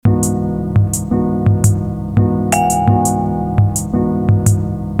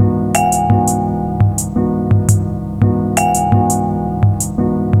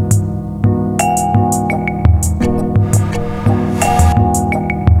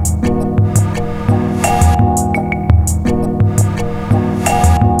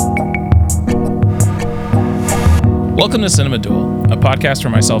Welcome to Cinema Duel, a podcast where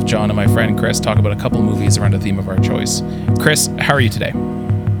myself, John, and my friend Chris talk about a couple movies around a theme of our choice. Chris, how are you today?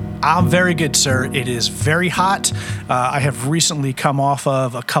 I'm very good, sir. It is very hot. I have recently come off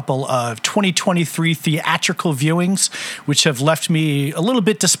of a couple of 2023 theatrical viewings, which have left me a little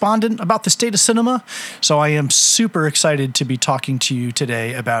bit despondent about the state of cinema. So I am super excited to be talking to you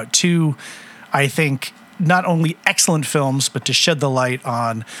today about two, I think, not only excellent films, but to shed the light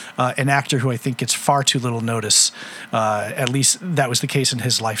on an actor who I think gets far too little notice. At least that was the case in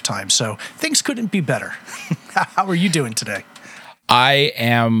his lifetime. So things couldn't be better. How are you doing today? I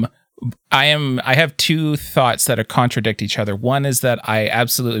have two thoughts that contradict each other. One is that I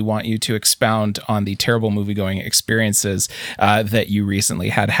absolutely want you to expound on the terrible movie-going experiences that you recently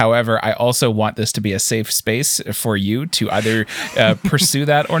had. However, I also want this to be a safe space for you to either pursue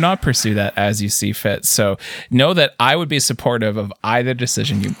that or not pursue that as you see fit. So know that I would be supportive of either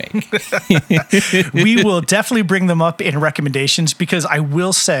decision you make. We will definitely bring them up in recommendations, because I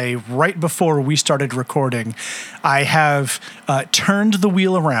will say right before we started recording, I have turned the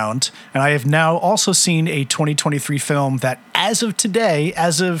wheel around, and I have now also seen a 2023 film that, as of today,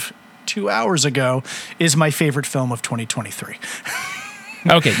 as of 2 hours ago, is my favorite film of 2023.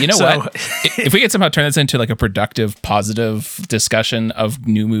 Okay, you know what? If we could somehow turn this into like a productive, positive discussion of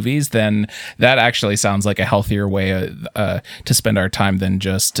new movies, then that actually sounds like a healthier way to spend our time than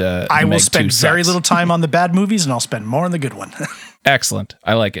just I will spend very little time on the bad movies, and I'll spend more on the good one. Excellent.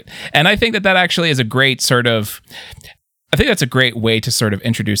 I like it. And I think that actually is a great I think that's a great way to sort of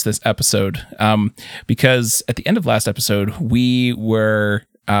introduce this episode, because at the end of last episode, we were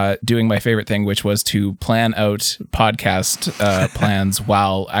doing my favorite thing, which was to plan out podcast plans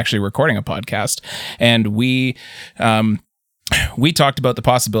while actually recording a podcast. And we talked about the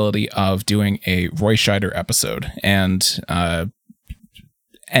possibility of doing a Roy Scheider episode.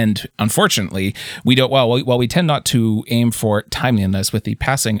 And unfortunately, we don't. While we tend not to aim for timeliness with the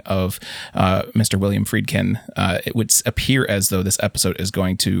passing of Mr. William Friedkin, it would appear as though this episode is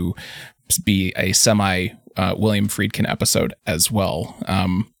going to be a semi William Friedkin episode as well.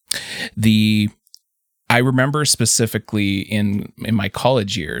 I remember specifically in my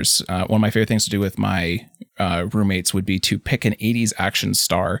college years, one of my favorite things to do with my roommates would be to pick an 80s action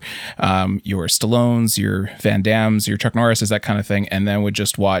star, your Stallones, your Van Dammes, your Chuck Norrises, that kind of thing, and then would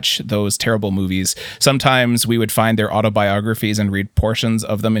just watch those terrible movies. Sometimes we would find their autobiographies and read portions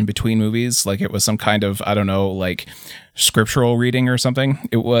of them in between movies, like it was some kind of, I don't know, like scriptural reading or something.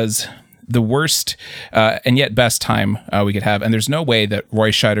 It was the worst and yet best time we could have, and there's no way that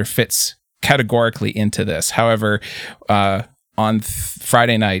Roy Scheider fits categorically into this. However, on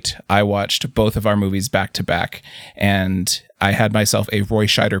Friday night, I watched both of our movies back to back, and I had myself a Roy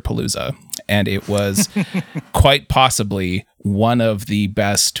Scheider palooza, and it was quite possibly one of the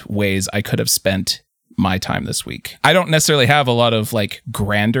best ways I could have spent my time this week. I don't necessarily have a lot of like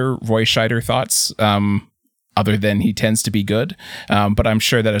grander Roy Scheider thoughts, other than he tends to be good. But I'm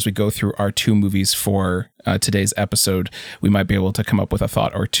sure that as we go through our two movies for today's episode, we might be able to come up with a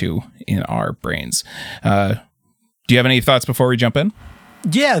thought or two in our brains. Do you have any thoughts before we jump in?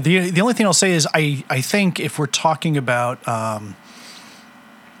 Yeah, the only thing I'll say is I think if we're talking about Roy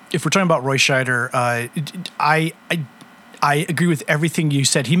Scheider, I agree with everything you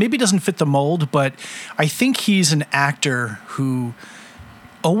said. He maybe doesn't fit the mold, but I think he's an actor who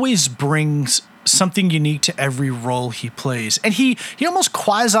always brings something unique to every role he plays. And he almost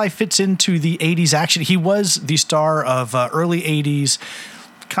quasi fits into the 80s action. He was the star of early 80s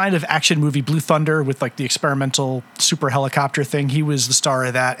kind of action movie Blue Thunder with like the experimental super helicopter thing. He was the star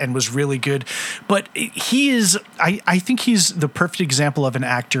of that and was really good. But he is, I think he's the perfect example of an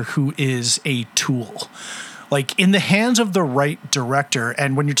actor who is a tool. Like in the hands of the right director,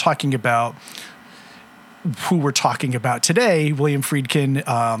 and when you're talking about who we're talking about today, William Friedkin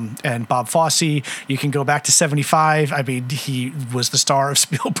and Bob Fosse. You can go back to 75. I mean, he was the star of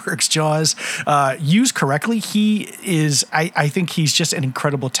Spielberg's Jaws. Used correctly, he is, I think he's just an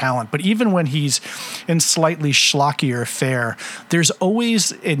incredible talent. But even when he's in slightly schlockier fare, there's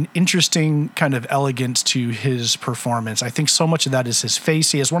always an interesting kind of elegance to his performance. I think so much of that is his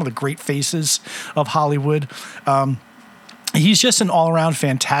face. He has one of the great faces of Hollywood. He's just an all-around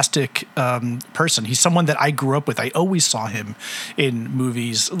fantastic person. He's someone that I grew up with. I always saw him in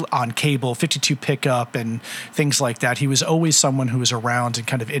movies on cable, 52 Pickup and things like that. He was always someone who was around and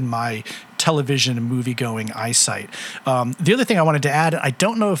kind of in my television and movie-going eyesight. The other thing I wanted to add, I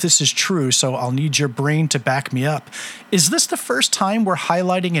don't know if this is true, so I'll need your brain to back me up. Is this the first time we're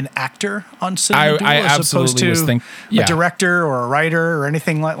highlighting an actor on Cinema Duel as opposed to a director or a writer or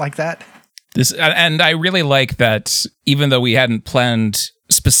anything like that? And I really like that, even though we hadn't planned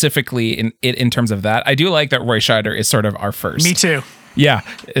specifically in terms of that. I do like that Roy Scheider is sort of our first. Me too. Yeah,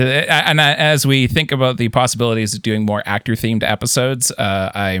 and as we think about the possibilities of doing more actor-themed episodes,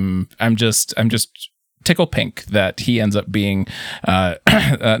 I'm just tickle pink that he ends up being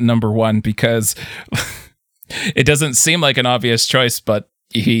number one, because it doesn't seem like an obvious choice, but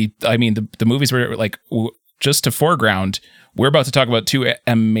the movies were like, just to foreground, we're about to talk about two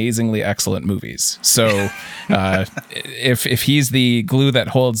amazingly excellent movies. So if he's the glue that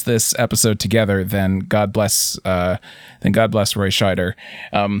holds this episode together, then God bless Roy Scheider.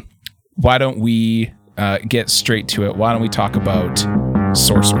 Why don't we get straight to it? Why don't we talk about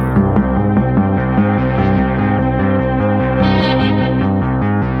Sorcerer?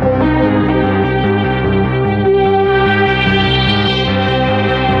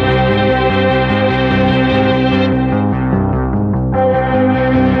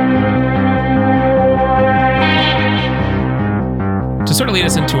 To sort of lead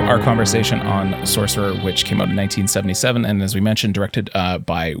us into our conversation on Sorcerer, which came out in 1977, and as we mentioned, directed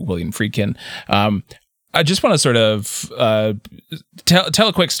by William Friedkin. I just want to sort of tell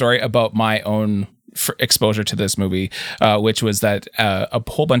a quick story about my own exposure to this movie, which was that a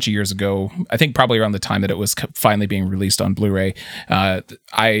whole bunch of years ago, I think probably around the time that it was finally being released on Blu-ray,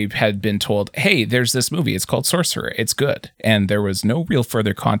 I had been told, hey, there's this movie, it's called Sorcerer, it's good. And there was no real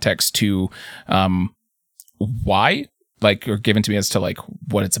further context to why, like, or given to me as to like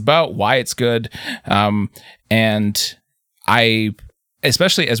what it's about, why it's good. And I,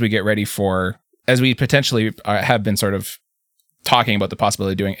 especially as we get ready as we potentially have been sort of talking about the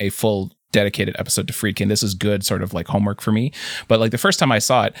possibility of doing a full dedicated episode to Friedkin, this is good sort of like homework for me. But like the first time I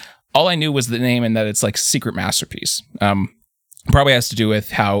saw it, all I knew was the name and that it's like secret masterpiece. Probably has to do with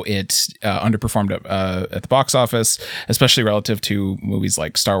how it underperformed at the box office, especially relative to movies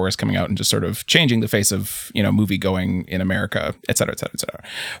like Star Wars coming out and just sort of changing the face of, movie going in America, et cetera, et cetera, et cetera.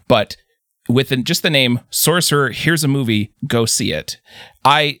 But with just the name Sorcerer, here's a movie, go see it.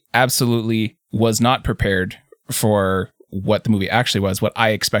 I absolutely was not prepared for what the movie actually was. What I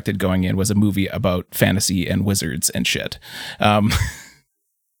expected going in was a movie about fantasy and wizards and shit.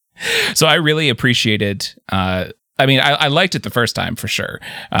 So I really appreciated I liked it the first time for sure.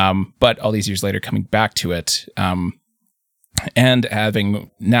 But all these years later, coming back to it, and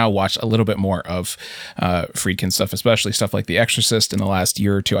having now watched a little bit more of Friedkin stuff, especially stuff like The Exorcist in the last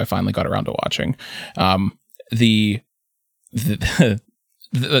year or two, I finally got around to watching.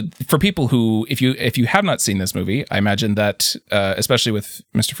 For people who, if you have not seen this movie, I imagine that, especially with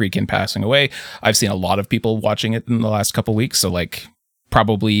Mr. Friedkin passing away, I've seen a lot of people watching it in the last couple of weeks. So like,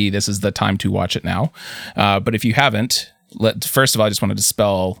 probably this is the time to watch it now. But if you haven't, first of all, I just want to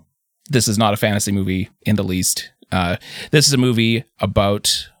dispel, this is not a fantasy movie in the least. This is a movie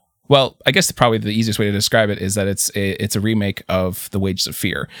about, well, I guess probably the easiest way to describe it is that it's a remake of The Wages of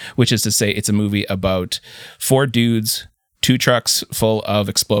Fear, which is to say it's a movie about 4 dudes, 2 trucks full of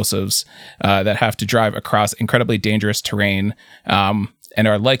explosives that have to drive across incredibly dangerous terrain and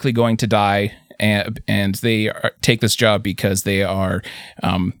are likely going to die. And they take this job because they are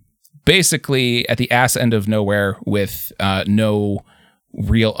basically at the ass end of nowhere with no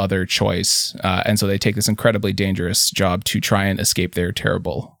real other choice. And so they take this incredibly dangerous job to try and escape their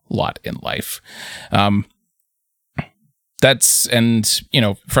terrible lot in life. From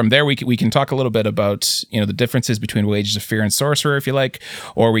there we can talk a little bit about, the differences between Wages of Fear and Sorcerer, if you like,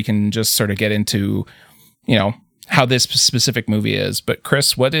 or we can just sort of get into, how this specific movie is. But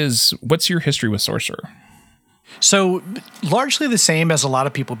Chris, what's your history with Sorcerer? So largely the same as a lot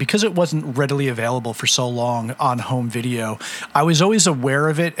of people, because it wasn't readily available for so long on home video. I was always aware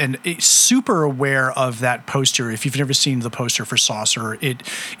of it and super aware of that poster. If you've never seen the poster for Sorcerer, it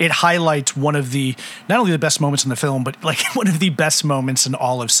highlights one of the, not only the best moments in the film, but like one of the best moments in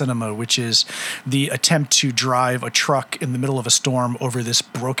all of cinema, which is the attempt to drive a truck in the middle of a storm over this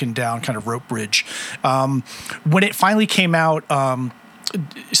broken down kind of rope bridge. When it finally came out,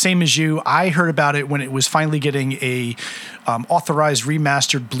 same as you, I heard about it when it was finally getting a authorized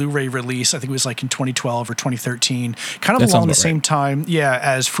remastered Blu-ray release. I think it was like in 2012 or 2013, kind of along the same time,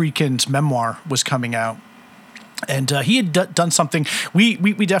 as Friedkin's memoir was coming out. And he had done something. We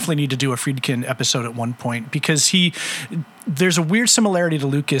definitely need to do a Friedkin episode at one point, because there's a weird similarity to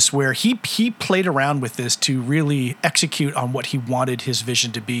Lucas where he played around with this to really execute on what he wanted his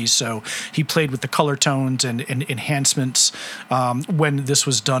vision to be. So he played with the color tones and enhancements when this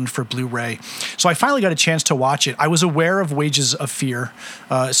was done for Blu-ray. So I finally got a chance to watch it. I was aware of Wages of Fear,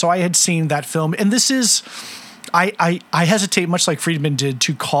 so I had seen that film. And this is, I hesitate, much like Friedman did,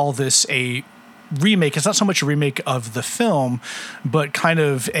 to call this a remake. It's not so much a remake of the film, but kind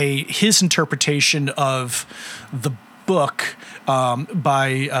of his interpretation of the book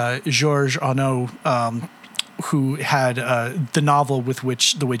by Georges Arnaud, who had the novel with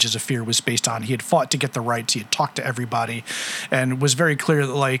which The Wages of Fear was based on. He had fought to get the rights. He had talked to everybody and was very clear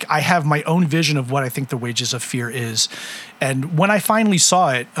that, like, I have my own vision of what I think The Wages of Fear is. And when I finally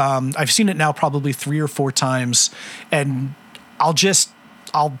saw it, I've seen it now probably 3 or 4 times, and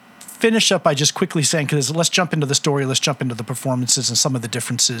I'll finish up by just quickly saying, because let's jump into the story, let's jump into the performances and some of the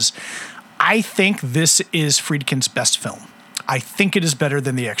differences. I think this is Friedkin's best film. I think it is better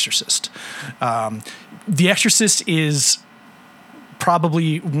than The Exorcist. The Exorcist is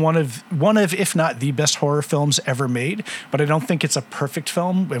probably one of, if not the best horror films ever made, but I don't think it's a perfect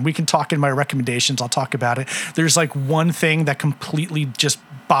film. And we can talk in my recommendations. I'll talk about it. There's like one thing that completely just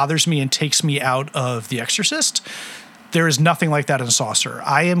bothers me and takes me out of The Exorcist. There is nothing like that in Saucer.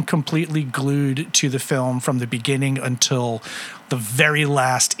 I am completely glued to the film from the beginning until the very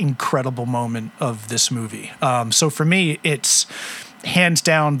last incredible moment of this movie. So for me, it's hands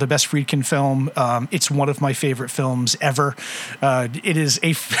down the best Friedkin film. It's one of my favorite films ever. It is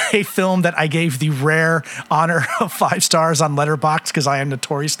a film that I gave the rare honor of 5 stars on Letterboxd, because I am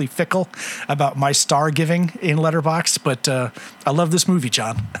notoriously fickle about my star giving in Letterboxd. But I love this movie,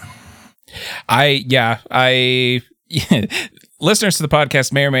 John. Listeners to the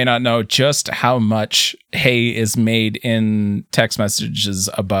podcast may or may not know just how much hay is made in text messages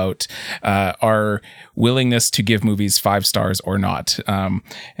about our willingness to give movies 5 stars or not.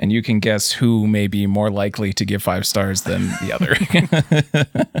 And you can guess who may be more likely to give 5 stars than the other.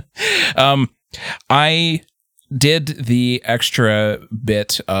 I did the extra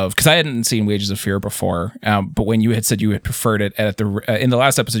bit of, because I hadn't seen Wages of Fear before, but when you had said you had preferred it in the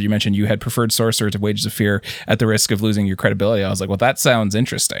last episode, you mentioned you had preferred Sorcerer to Wages of Fear at the risk of losing your credibility. I was like, well, that sounds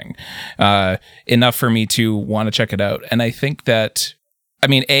interesting enough for me to want to check it out. And I think that,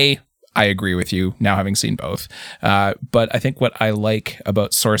 I agree with you now having seen both, but I think what I like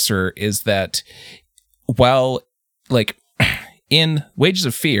about Sorcerer is that while, like, in Wages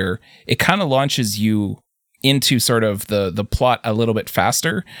of Fear, it kind of launches you into sort of the plot a little bit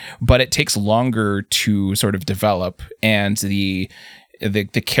faster, but it takes longer to sort of develop, and the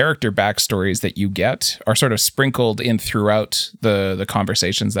character backstories that you get are sort of sprinkled in throughout the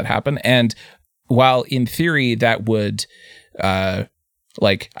conversations that happen. And while in theory that would I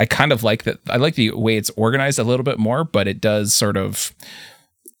kind of like that, I like the way it's organized a little bit more, but it does sort of,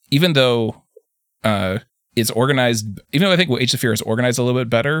 even though it's organized, even though I think Age of Fear is organized a little bit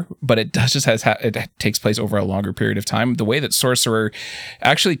better, but it does just it takes place over a longer period of time. The way that Sorcerer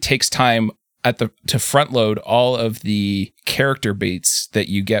actually takes time to front load all of the character beats that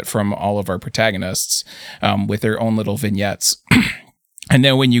you get from all of our protagonists with their own little vignettes. And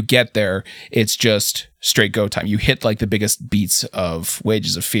then when you get there, it's just straight go time. You hit like the biggest beats of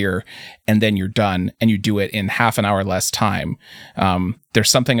Wages of Fear, and then you're done, and you do it in half an hour less time. There's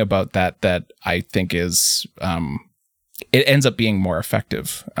something about that I think is, it ends up being more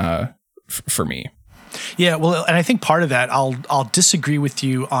effective for me. Yeah, well, and I think part of that, I'll disagree with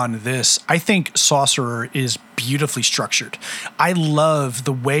you on this. I think Sorcerer is beautifully structured. I love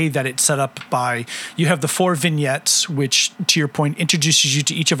the way that it's set up by, you have the 4 vignettes, which, to your point, introduces you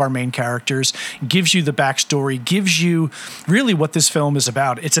to each of our main characters, gives you the backstory, gives you really what this film is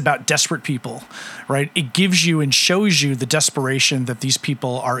about. It's about desperate people, right? It gives you and shows you the desperation that these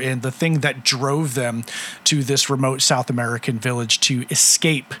people are in, the thing that drove them to this remote South American village to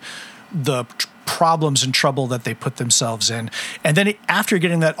escape the problems and trouble that they put themselves in. And then after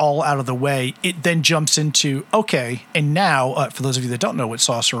getting that all out of the way, it then jumps into, okay, and now, for those of you that don't know what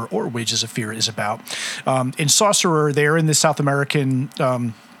Sorcerer or Wages of Fear is about, in Sorcerer, they're in this South American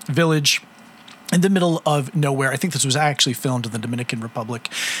village in the middle of nowhere. I think this was actually filmed in the Dominican Republic.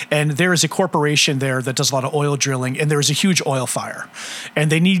 And there is a corporation there that does a lot of oil drilling, and there is a huge oil fire.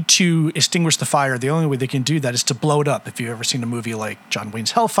 And they need to extinguish the fire. The only way they can do that is to blow it up. If you've ever seen a movie like John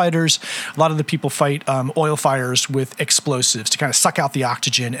Wayne's Hellfighters, a lot of the people fight oil fires with explosives to kind of suck out the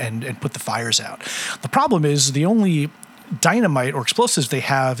oxygen and put the fires out. The problem is the only dynamite or explosives they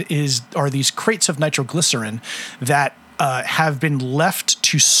have are these crates of nitroglycerin that have been left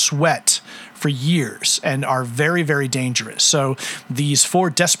to sweat for years and are very, very dangerous. So these 4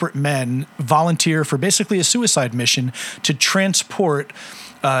 desperate men volunteer for basically a suicide mission to transport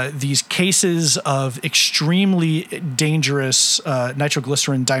these cases of extremely dangerous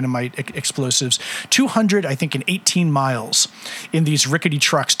nitroglycerin dynamite explosives, 200, I think, in 18 miles in these rickety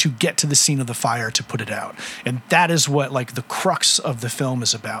trucks to get to the scene of the fire to put it out. And that is what, like, the crux of the film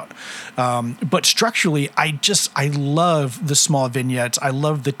is about. But structurally, I love the small vignettes. I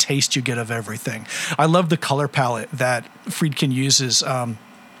love the taste you get of everything. I love the color palette that Friedkin uses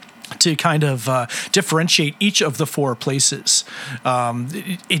to kind of differentiate each of the four places.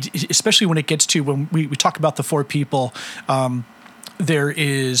 Especially when it gets to when we talk about the four people. There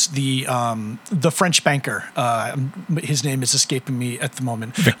is the French banker. His name is escaping me at the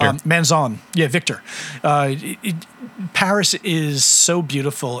moment. Victor. Manzon. Yeah, Victor. Paris is so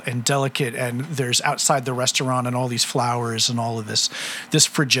beautiful and delicate, and there's outside the restaurant and all these flowers and all of this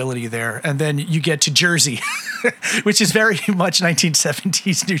fragility there. And then you get to Jersey, which is very much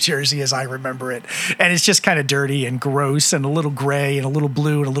 1970s New Jersey as I remember it. And it's just kind of dirty and gross and a little gray and a little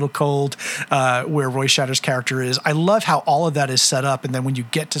blue and a little cold, where Roy Scheider's character is. I love how all of that is set up. And then when you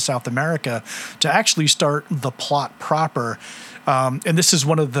get to South America to actually start the plot proper, and this is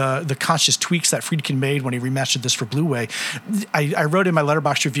one of the conscious tweaks that Friedkin made when he remastered this for Blu-ray. I wrote in my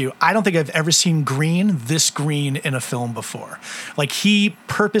Letterboxd review, I don't think I've ever seen this green in a film before. Like, he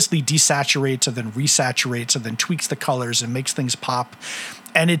purposely desaturates and then resaturates and then tweaks the colors and makes things pop.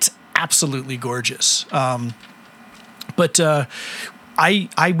 And it's absolutely gorgeous. But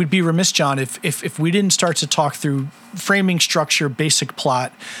I would be remiss, John, if we didn't start to talk through framing, structure, basic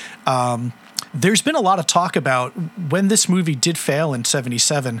plot. There's been a lot of talk about when this movie did fail in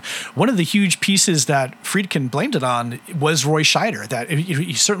 1977. One of the huge pieces that Friedkin blamed it on was Roy Scheider, that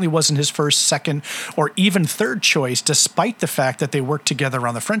he certainly wasn't his first, second, or even third choice, despite the fact that they worked together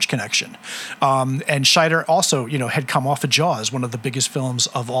on The French Connection. And Scheider also, had come off of Jaws, one of the biggest films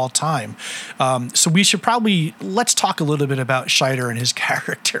of all time. So we should let's talk a little bit about Scheider and his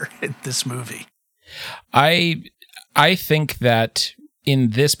character in this movie. I think that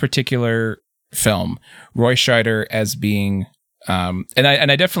in this particular film, Roy Scheider as being, and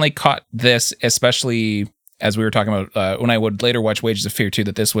I definitely caught this, especially as we were talking about when I would later watch Wages of Fear too,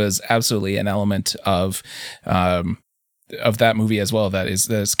 that this was absolutely an element of that movie as well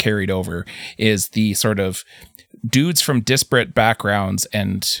that's carried over, is the sort of dudes from disparate backgrounds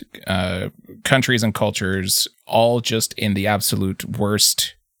and countries and cultures, all just in the absolute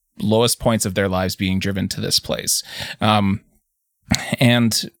lowest points of their lives being driven to this place.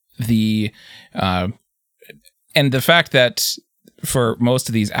 And the fact that for most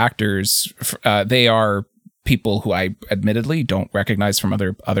of these actors, they are people who I admittedly don't recognize from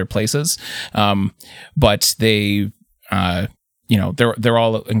other places, but they they're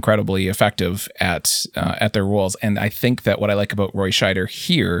all incredibly effective at their roles. And I think that what I like about Roy Scheider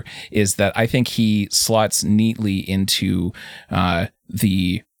here is that I think he slots neatly into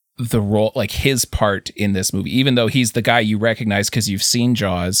the role, like his part in this movie, even though he's the guy you recognize because you've seen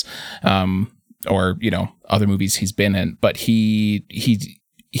Jaws, or other movies he's been in. But he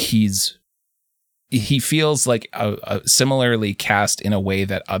feels like a similarly cast in a way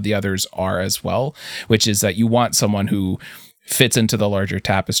that the others are as well, which is that you want someone who fits into the larger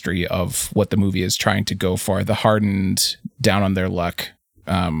tapestry of what the movie is trying to go for, the hardened, down on their luck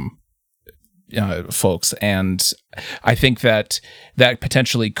folks. And I think that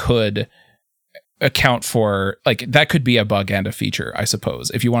potentially could account for, like, that could be a bug and a feature, I suppose,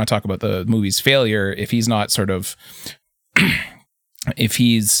 if you want to talk about the movie's failure. If he's not sort of if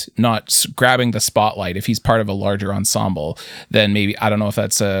he's not grabbing the spotlight, if he's part of a larger ensemble, then maybe, I don't know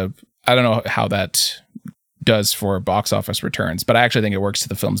how that does for box office returns, but I actually think it works to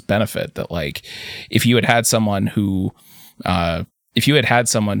the film's benefit that, like, if you had someone who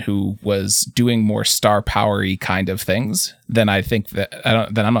was doing more star powery kind of things, then I think then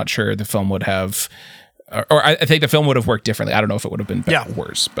I'm not sure the film would have, or I think the film would have worked differently. I don't know if it would have been better or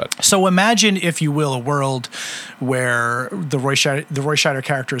worse, but. So imagine, if you will, a world where the Roy Scheider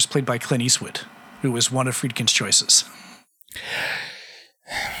character is played by Clint Eastwood, who was one of Friedkin's choices.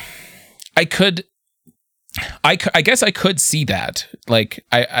 I guess I could see that. Like,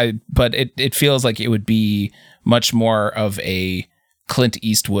 but it feels like it would be much more of a Clint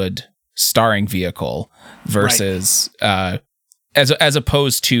Eastwood starring vehicle versus as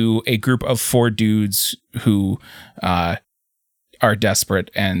opposed to a group of four dudes who are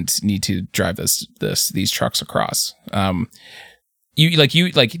desperate and need to drive these trucks across.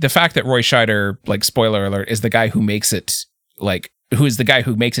 You the fact that Roy Scheider, like, spoiler alert, is the guy who makes it, who is the guy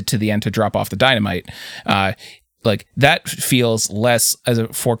who makes it to the end to drop off the dynamite. Like, that feels less as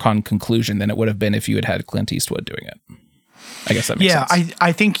a foregone conclusion than it would have been if you had Clint Eastwood doing it. I guess that makes sense. Yeah,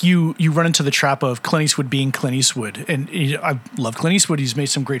 I think you run into the trap of Clint Eastwood being Clint Eastwood. And I love Clint Eastwood. He's made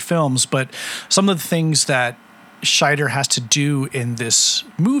some great films, but some of the things that Scheider has to do in this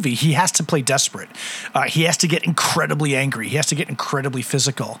movie, he has to play desperate. He has to get incredibly angry. He has to get incredibly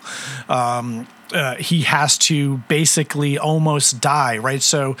physical. he has to basically almost die, right?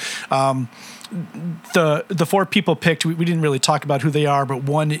 So the four people picked, we didn't really talk about who they are, but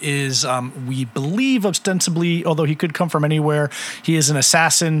one is, we believe ostensibly, although he could come from anywhere, he is an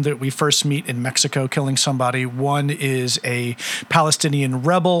assassin that we first meet in Mexico killing somebody. One is a Palestinian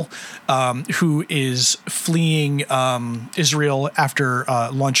rebel who is fleeing Israel after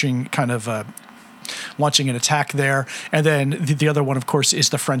launching an attack there. And then the other one, of course, is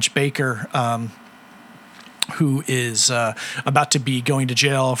the French baker, who is about to be going to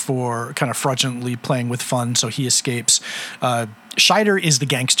jail for kind of fraudulently playing with funds, so he escapes. Scheider is the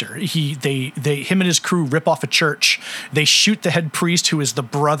gangster. Him and his crew rip off a church. They shoot the head priest, who is the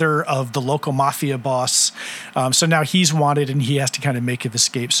brother of the local mafia boss. So now he's wanted, and he has to kind of make an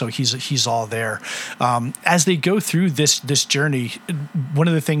escape. So he's all there. As they go through this journey, one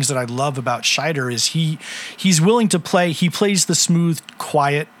of the things that I love about Scheider is he's willing to play. He plays the smooth,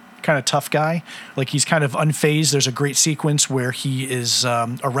 quiet, kind of tough guy. Like, he's kind of unfazed. There's a great sequence where he is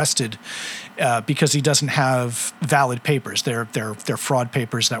arrested because he doesn't have valid papers. They're fraud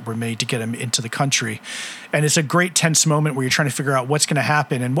papers that were made to get him into the country. And it's a great tense moment where you're trying to figure out what's going to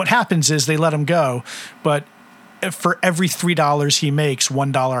happen. And what happens is they let him go, but for every $3 he makes,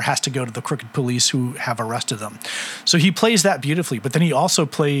 $1 has to go to the crooked police who have arrested them. So he plays that beautifully, but then he also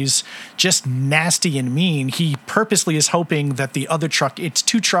plays just nasty and mean. He purposely is hoping that the other truck, it's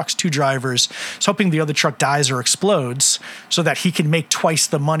two trucks, two drivers, he's hoping the other truck dies or explodes so that he can make twice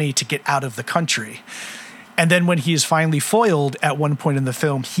the money to get out of the country. And then when he is finally foiled at one point in the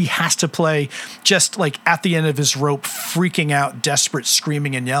film, he has to play just like at the end of his rope, freaking out, desperate,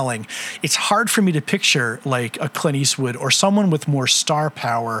 screaming and yelling. It's hard for me to picture like a Clint Eastwood or someone with more star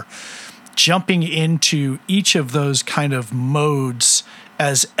power jumping into each of those kind of modes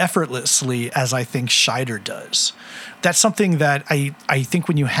as effortlessly as I think Scheider does. That's something that I think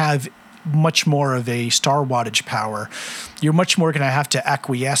when you have much more of a star wattage power, you're much more going to have to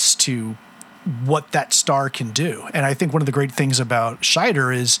acquiesce to what that star can do. And I think one of the great things about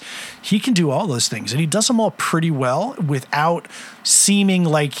Scheider is he can do all those things, and he does them all pretty well without seeming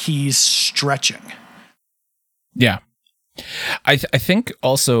like he's stretching. Yeah. I think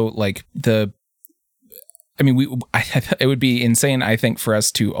also like it would be insane, I think, for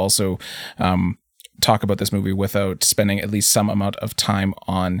us to also talk about this movie without spending at least some amount of time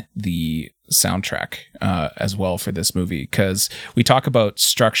on the soundtrack as well for this movie, because we talk about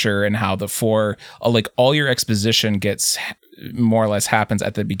structure and how all your exposition gets more or less happens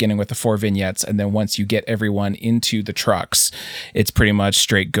at the beginning with the 4 vignettes, and then once you get everyone into the trucks, it's pretty much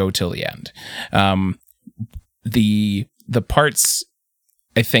straight go till the end. The parts,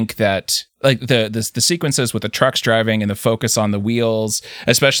 I think that like the sequences with the trucks driving and the focus on the wheels,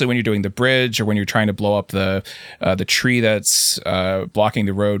 especially when you're doing the bridge or when you're trying to blow up the tree that's blocking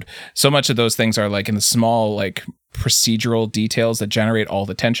the road, so much of those things are like in the small like procedural details that generate all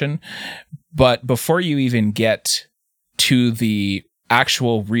the tension. But before you even get to the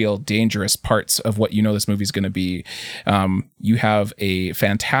actual real dangerous parts of what you know this movie's going to be, you have a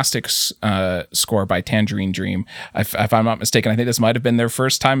fantastic score by Tangerine Dream. If I'm not mistaken, I think this might have been their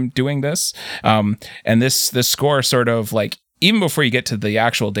first time doing this. And this score sort of like, even before you get to the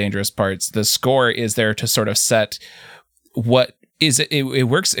actual dangerous parts, the score is there to sort of set what is it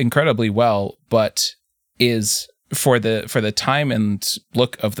works incredibly well, but is for the time and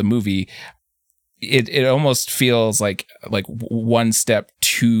look of the movie, it almost feels like one step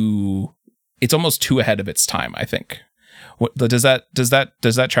too. It's almost too ahead of its time, I think. Does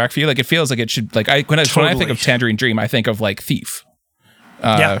that track for you? Like, it feels like it should. Like, when I think of Tangerine Dream, I think of like Thief.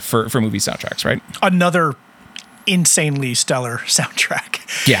 For movie soundtracks, right? Another insanely stellar soundtrack.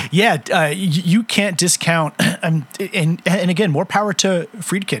 Yeah. You can't discount, and again, more power to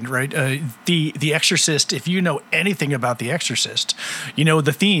Friedkin, right? The Exorcist, if you know anything about The Exorcist, you know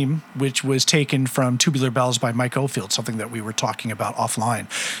the theme, which was taken from Tubular Bells by Mike Oldfield, something that we were talking about offline.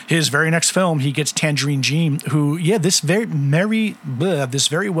 His very next film, he gets Tangerine Dream, who, this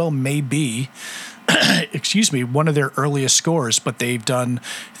very well may be one of their earliest scores, but they've done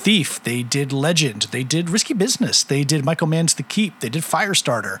Thief, they did Legend, they did Risky Business, they did Michael Mann's The Keep, they did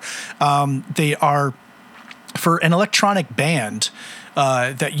Firestarter. They are, for an electronic band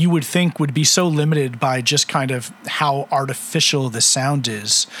that you would think would be so limited by just kind of how artificial the sound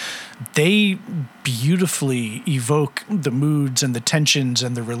is, they beautifully evoke the moods and the tensions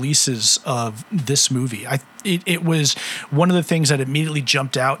and the releases of this movie. It was one of the things that immediately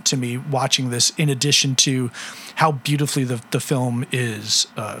jumped out to me watching this, in addition to how beautifully the film is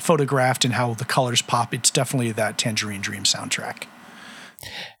photographed and how the colors pop. It's definitely that Tangerine Dream soundtrack.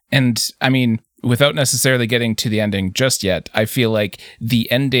 And I mean, without necessarily getting to the ending just yet, I feel like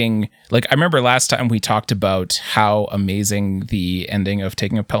the ending, like I remember last time we talked about how amazing the ending of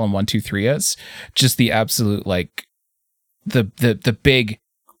Taking of Pelham 1, 2, 3 is. Just the absolute, like the big,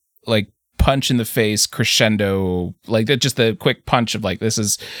 like, punch in the face crescendo, like just the quick punch of like, this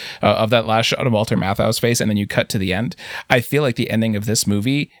is of that last shot of Walter Matthau's face, and then you cut to the end. I feel like the ending of this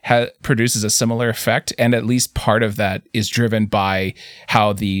movie produces a similar effect, and at least part of that is driven by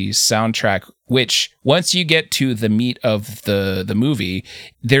how the soundtrack, which once you get to the meat of the movie,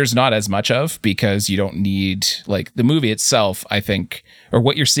 there's not as much of, because you don't need, like, the movie itself, I think, or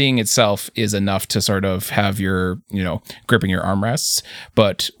what you're seeing itself is enough to sort of have your, you know, gripping your armrests.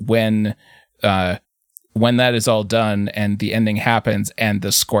 But when that is all done and the ending happens and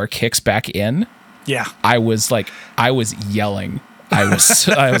the score kicks back in, yeah, I was yelling. I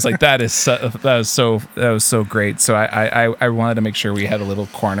was like, that was so great. So I wanted to make sure we had a little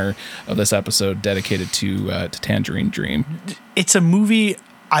corner of this episode dedicated to Tangerine Dream. It's a movie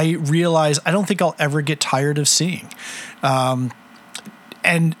I realize I don't think I'll ever get tired of seeing.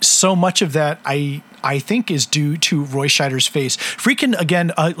 And so much of that I think is due to Roy Scheider's face. Freaking,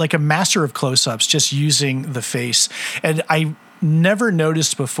 again, like a master of close-ups, just using the face. And I never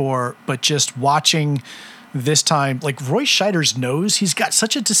noticed before, but just watching this time, like Roy Scheider's nose, he's got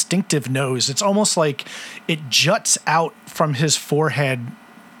such a distinctive nose. It's almost like it juts out from his forehead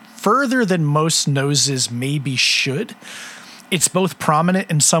further than most noses maybe should. It's both prominent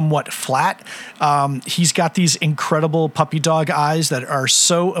and somewhat flat. He's got these incredible puppy dog eyes that are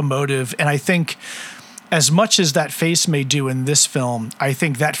so emotive. And I think as much as that face may do in this film, I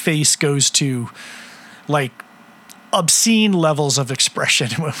think that face goes to like obscene levels of expression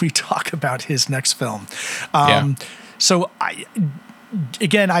when we talk about his next film. So I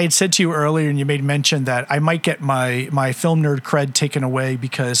had said to you earlier, and you made mention that I might get my film nerd cred taken away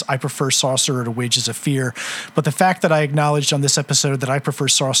because I prefer Sorcerer to Wages of Fear. But the fact that I acknowledged on this episode that I prefer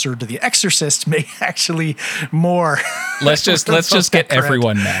Sorcerer to The Exorcist may actually more. Let's just get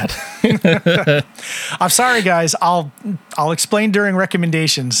everyone mad. I'm sorry, guys. I'll explain during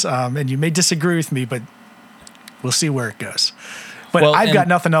recommendations, and you may disagree with me, but we'll see where it goes. But I've got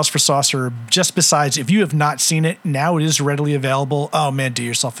nothing else for Sorcerer, just besides, if you have not seen it, now it is readily available. Oh, man, do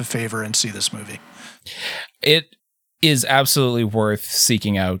yourself a favor and see this movie. It is absolutely worth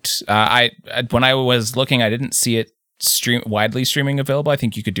seeking out. When I was looking, I didn't see it widely streaming available. I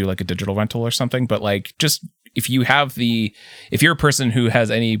think you could do like a digital rental or something. But like, just if you're a person who has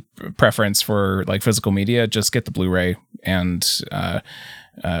any preference for like physical media, just get the Blu-ray and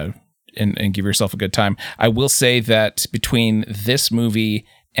give yourself a good time. I will say that between this movie,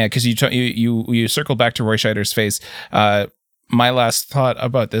 because you circled back to Roy Scheider's face, my last thought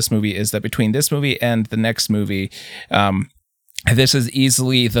about this movie is that between this movie and the next movie, this is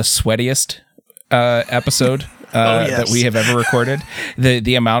easily the sweatiest episode that we have ever recorded.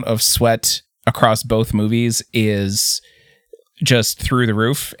 The amount of sweat across both movies is just through the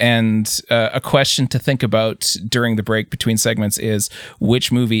roof. And a question to think about during the break between segments is,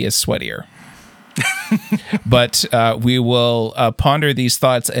 which movie is sweatier? But we will ponder these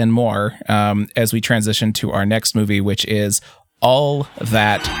thoughts and more as we transition to our next movie, which is All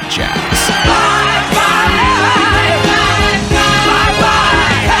That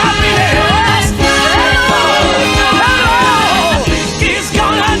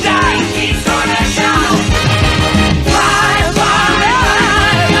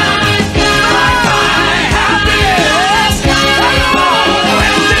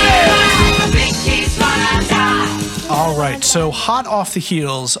So hot off the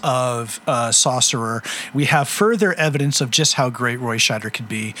heels of Sorcerer, we have further evidence of just how great Roy Scheider could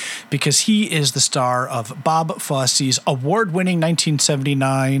be, because he is the star of Bob Fosse's award-winning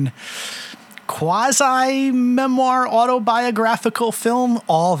 1979 quasi-memoir autobiographical film,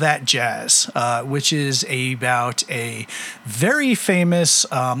 All That Jazz, which is about a very famous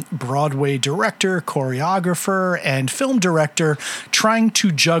Broadway director, choreographer, and film director trying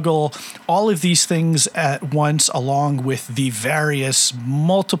to juggle all of these things at once, along with the various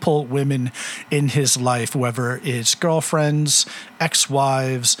multiple women in his life, whether it's girlfriends,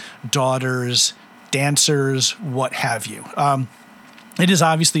 ex-wives, daughters, dancers, what have you. It is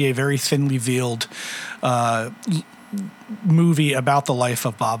obviously a very thinly veiled movie about the life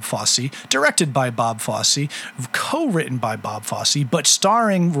of Bob Fosse, directed by Bob Fosse, co-written by Bob Fosse, but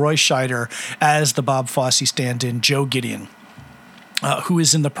starring Roy Scheider as the Bob Fosse stand-in, Joe Gideon. who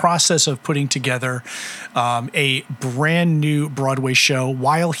is in the process of putting together a brand new Broadway show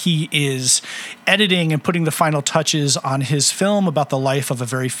while he is editing and putting the final touches on his film about the life of a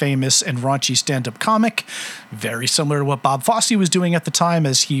very famous and raunchy stand-up comic, very similar to what Bob Fosse was doing at the time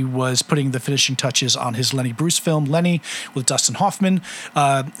as he was putting the finishing touches on his Lenny Bruce film, Lenny, with Dustin Hoffman.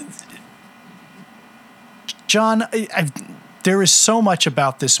 John, there is so much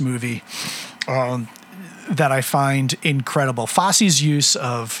about this movie that I find incredible. Fosse's use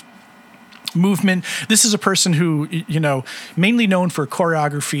of movement. This is a person who, mainly known for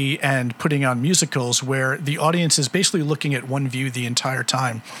choreography and putting on musicals where the audience is basically looking at one view the entire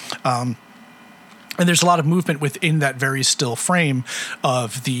time. And there's a lot of movement within that very still frame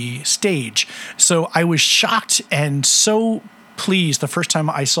of the stage. So I was shocked and so pleased the first time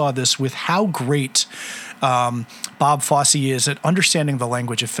I saw this with how great Bob Fosse is at understanding the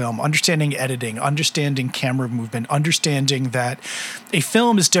language of film, understanding editing, understanding camera movement, understanding that a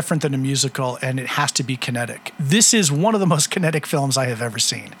film is different than a musical and it has to be kinetic. This is one of the most kinetic films I have ever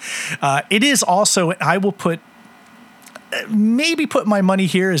seen. It is also, I will maybe put my money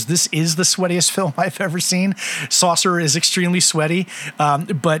here as this is the sweatiest film I've ever seen. Sorcerer is extremely sweaty,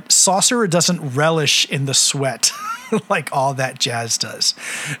 but Sorcerer doesn't relish in the sweat like all that jazz does.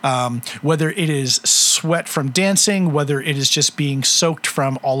 Whether it is sweat from dancing, whether it is just being soaked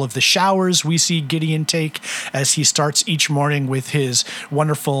from all of the showers we see Gideon take as he starts each morning with his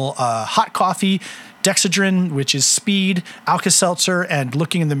wonderful hot coffee, Dexedrine, which is speed, Alka-Seltzer, and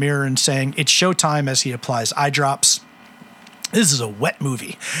looking in the mirror and saying, "It's showtime," as he applies eye drops. This is a wet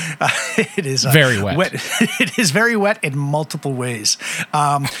movie. It is very wet. It is very wet in multiple ways.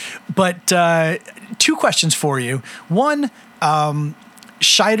 But two questions for you. One,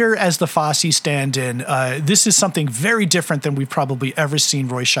 Scheider as the Fosse stand-in. This is something very different than we've probably ever seen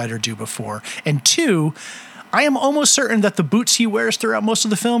Roy Scheider do before. And two, I am almost certain that the boots he wears throughout most of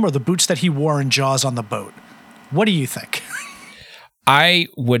the film are the boots that he wore in Jaws on the boat. What do you think? I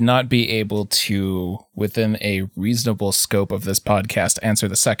would not be able to, within a reasonable scope of this podcast, answer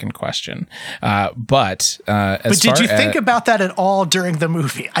the second question. But did you think about that at all during the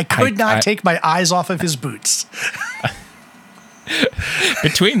movie? I could not take my eyes off of his boots.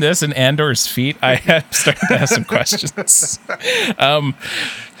 Between this and Andor's feet, I have started to ask some questions.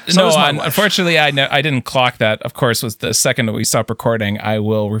 Unfortunately, I didn't clock that. Of course, was the second that we stop recording, I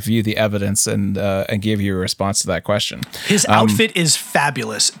will review the evidence and give you a response to that question. His outfit is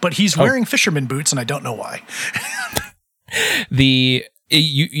fabulous, but he's wearing fisherman boots, and I don't know why. In the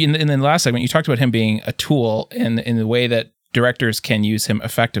last segment, you talked about him being a tool in the way that directors can use him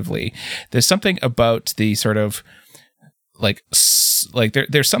effectively. There's something about the sort of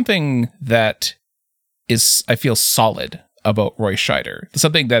there's something that is, I feel, solid about Roy Scheider.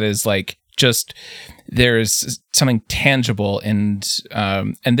 Something that is there's something tangible and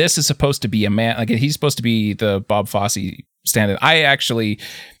this is supposed to be a man, he's supposed to be the Bob Fosse stand-in. I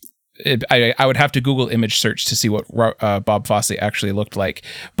would have to Google image search to see what Bob Fosse actually looked like.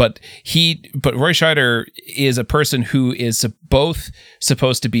 But Roy Scheider is a person who is both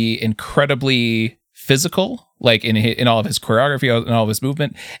supposed to be incredibly physical, in all of his choreography and all of his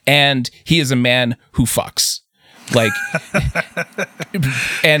movement, and he is a man who fucks.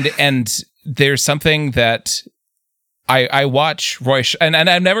 And there's something that I watch Roy and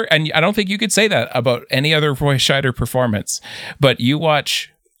I've never, and I don't think you could say that about any other Roy Scheider performance, but you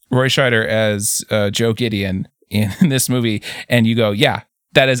watch Roy Scheider as Joe Gideon in this movie and you go, yeah,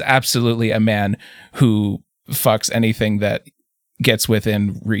 that is absolutely a man who fucks anything that gets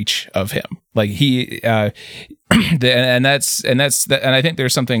within reach of him. And I think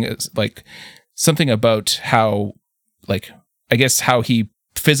there's something about how, I guess how he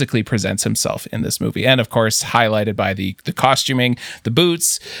physically presents himself in this movie, and of course highlighted by the costuming, the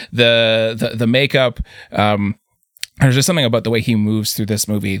boots, the makeup. There's just something about the way he moves through this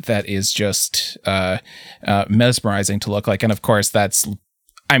movie that is just mesmerizing to look like, and of course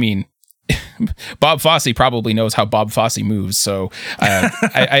Bob Fosse probably knows how Bob Fosse moves, so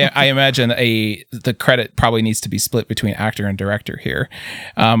I imagine the credit probably needs to be split between actor and director here.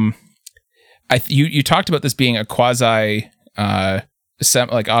 You talked about this being a quasi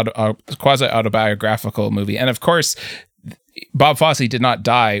autobiographical movie, and of course, Bob Fosse did not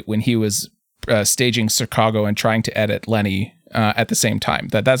die when he was staging Chicago and trying to edit Lenny at the same time.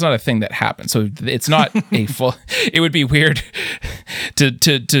 That's not a thing that happened. So it's not a full. It would be weird to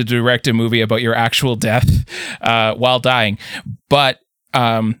direct a movie about your actual death while dying, but.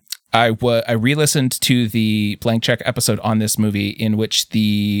 I re-listened to the Blank Check episode on this movie in which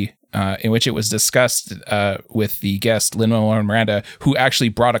the in which it was discussed with the guest Lin-Manuel Miranda, who actually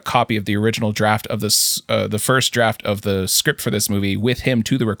brought a copy of the original draft of this, the first draft of the script for this movie with him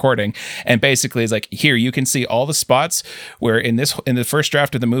to the recording, and basically is like, here, you can see all the spots where in the first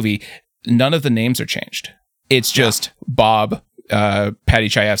draft of the movie, none of the names are changed. It's just Bob, Patty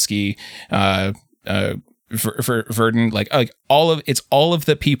Chayefsky, Verdon, like all of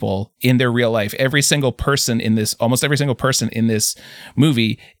the people in their real life. Almost every single person in this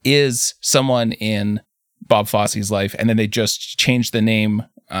movie is someone in Bob Fosse's life, and then they just changed the name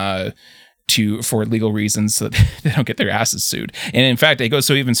for legal reasons so that they don't get their asses sued. And in fact, it goes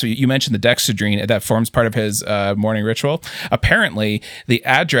so you mentioned the dexedrine that forms part of his morning ritual. Apparently, the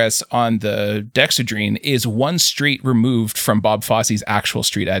address on the dexedrine is one street removed from Bob Fosse's actual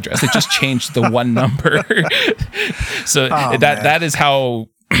street address. They just changed the one number. So that is how.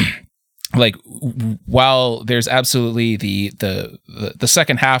 Like, while there's absolutely the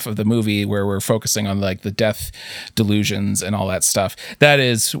second half of the movie where we're focusing on like the death delusions and all that stuff,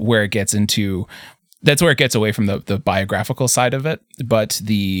 that's where it gets away from the biographical side of it. But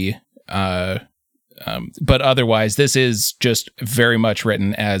but otherwise, this is just very much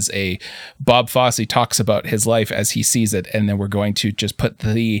written as a Bob Fosse talks about his life as he sees it, and then we're going to just put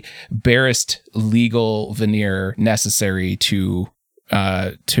the barest legal veneer necessary to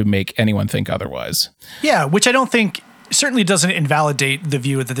make anyone think otherwise. Yeah, which I don't think certainly doesn't invalidate the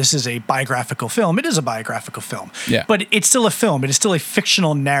view that this is a biographical film. It is a biographical film. Yeah. But it's still a film. It is still a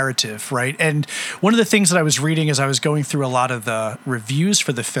fictional narrative, right? And one of the things that I was reading as I was going through a lot of the reviews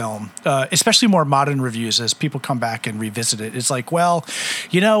for the film, especially more modern reviews as people come back and revisit it, it's like, well,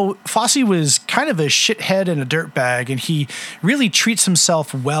 Fosse was kind of a shithead and a dirtbag, and he really treats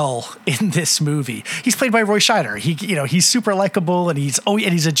himself well in this movie. He's played by Roy Scheider. He's super likable, and he's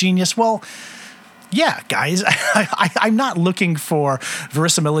a genius. Well, yeah, guys, I'm not looking for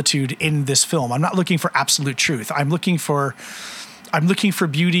verisimilitude in this film. I'm not looking for absolute truth. I'm looking for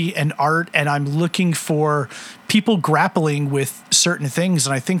beauty and art, and I'm looking for people grappling with certain things.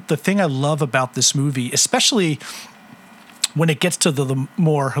 And I think the thing I love about this movie, especially when it gets to the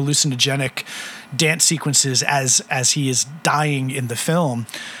more hallucinogenic dance sequences as he is dying in the film,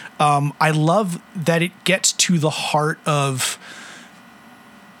 I love that it gets to the heart of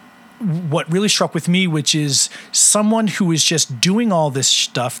what really struck with me, which is someone who is just doing all this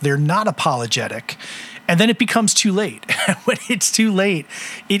stuff. They're not apologetic. And then it becomes too late. When it's too late,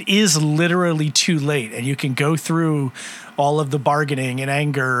 it is literally too late. And you can go through all of the bargaining and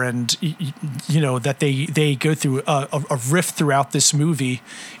anger and, that they go through. A riff throughout this movie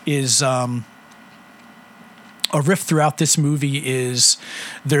is...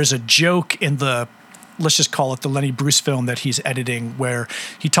 there's a joke in the, let's just call it the Lenny Bruce film that he's editing, where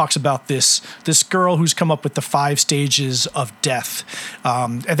he talks about this girl who's come up with the 5 stages of death.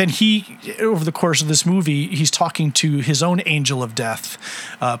 And then over the course of this movie, he's talking to his own angel of death,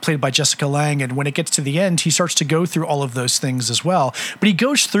 played by Jessica Lange. And when it gets to the end, he starts to go through all of those things as well. But he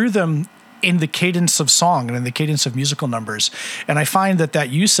goes through them in the cadence of song and in the cadence of musical numbers. And I find that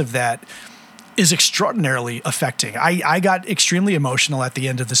use of that is extraordinarily affecting. I got extremely emotional at the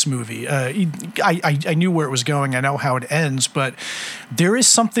end of this movie. I knew where it was going. I know how it ends, but there is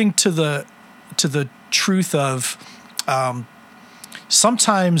something to the truth of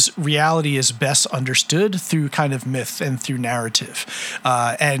sometimes reality is best understood through kind of myth and through narrative.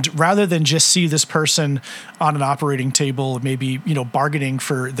 And rather than just see this person on an operating table, maybe, bargaining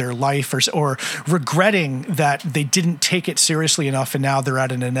for their life or regretting that they didn't take it seriously enough and now they're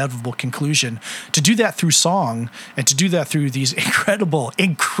at an inevitable conclusion, to do that through song and to do that through these incredible,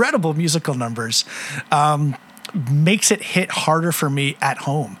 incredible musical numbers, makes it hit harder for me at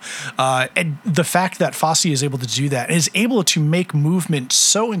home. And the fact that Fosse is able to do that, is able to make movement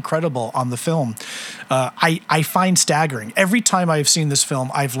so incredible on the film, I find staggering. Every time I've seen this film,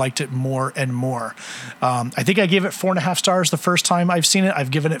 I've liked it more and more. I think I gave it 4.5 stars the first time I've seen it.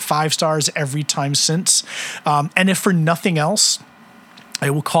 I've given it 5 stars every time since. And if for nothing else, I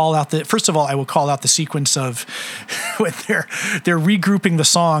will call out the sequence of when they're regrouping the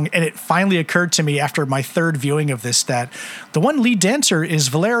song, and it finally occurred to me after my 3rd viewing of this that the one lead dancer is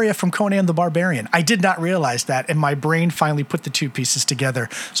Valeria from Conan the Barbarian. I did not realize that, and my brain finally put the 2 pieces together.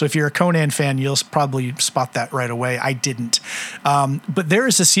 So if you're a Conan fan, you'll probably spot that right away. I didn't. But there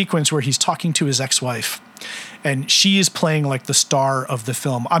is a sequence where he's talking to his ex-wife, and she is playing like the star of the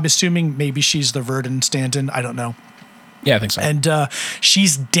film. I'm assuming maybe she's the Verdon stand-in. I don't know. Yeah, I think so. And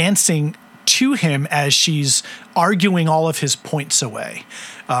she's dancing to him as she's arguing all of his points away.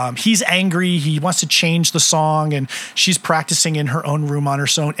 He's angry. He wants to change the song, and she's practicing in her own room on her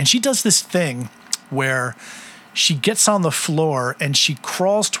own. And she does this thing where she gets on the floor and she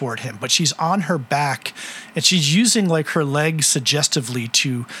crawls toward him, but she's on her back and she's using like her legs suggestively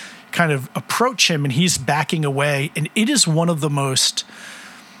to kind of approach him, and he's backing away. And it is one of the most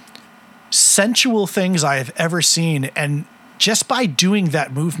sensual things I have ever seen. And just by doing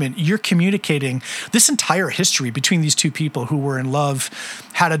that movement, you're communicating this entire history between these two people who were in love,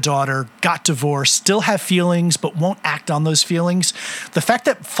 had a daughter, got divorced, still have feelings, but won't act on those feelings. The fact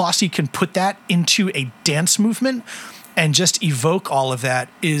that Fosse can put that into a dance movement and just evoke all of that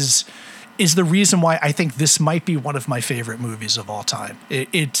is the reason why I think this might be one of my favorite movies of all time.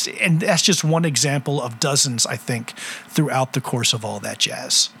 And that's just one example of dozens, I think, throughout the course of all that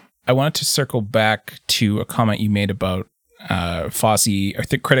jazz. I wanted to circle back to a comment you made about Fosse, or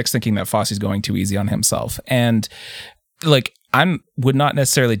critics thinking that Fosse's going too easy on himself. And like, would not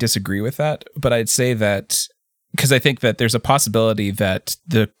necessarily disagree with that, but I'd say that because I think that there's a possibility that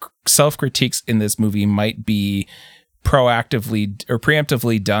the self-critiques in this movie might be proactively or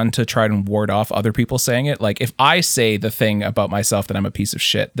preemptively done to try and ward off other people saying it. Like, if I say the thing about myself that I'm a piece of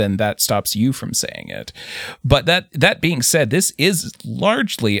shit, then that stops you from saying it. But that being said, this is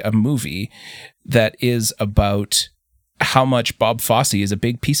largely a movie that is about how much Bob Fosse is a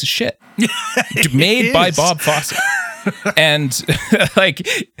big piece of shit made by Bob Fosse. And like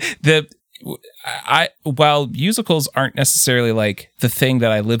while musicals aren't necessarily like the thing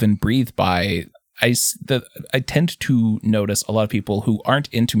that I live and breathe by, I tend to notice a lot of people who aren't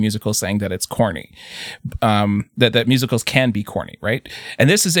into musicals saying that it's corny, that musicals can be corny, right? And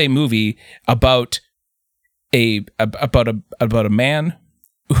this is a movie about a man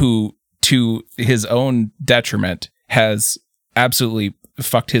who, to his own detriment, has absolutely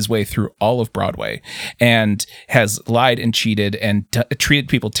fucked his way through all of Broadway and has lied and cheated and treated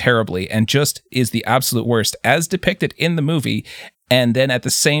people terribly and just is the absolute worst as depicted in the movie. And then at the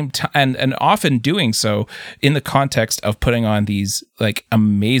same time, and often doing so in the context of putting on these like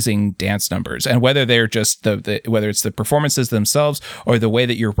amazing dance numbers, and whether they're just whether it's the performances themselves or the way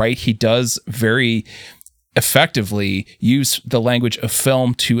that you're right, he does very effectively use the language of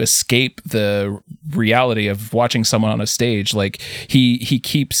film to escape the reality of watching someone on a stage. Like he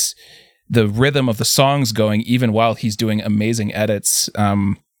keeps the rhythm of the songs going even while he's doing amazing edits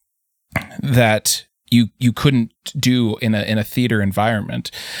that you couldn't do in a theater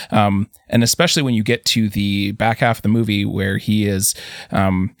environment. And especially when you get to the back half of the movie where he's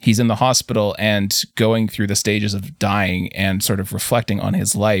in the hospital and going through the stages of dying and sort of reflecting on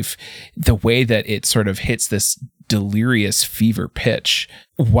his life, the way that it sort of hits this delirious fever pitch,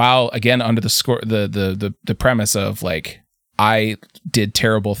 while again under the score, the premise of like, I did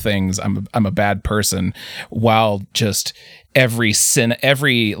terrible things, I'm a bad person, while just every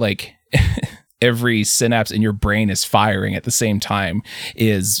every synapse in your brain is firing at the same time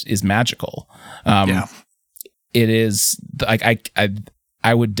is magical. It is like,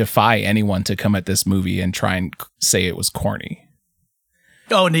 I would defy anyone to come at this movie and try and say it was corny.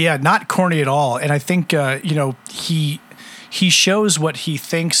 Oh yeah, not corny at all. And I think he shows what he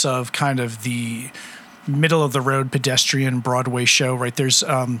thinks of kind of the middle of the road pedestrian Broadway show, right? There's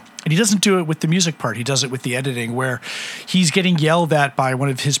and he doesn't do it with the music part, he does it with the editing, where he's getting yelled at by one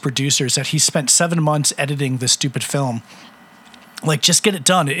of his producers that he spent 7 months editing this stupid film. Like, just get it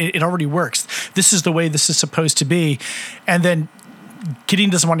done, it already works, this is the way this is supposed to be. And then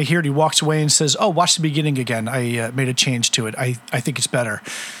Gideon doesn't want to hear it, he walks away and says, oh, watch the beginning again, I made a change to it, I think it's better.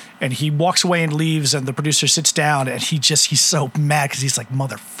 And he walks away and leaves, and the producer sits down, and he's so mad because he's like,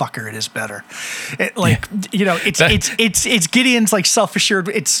 motherfucker, it is better. It's Gideon's like self-assured,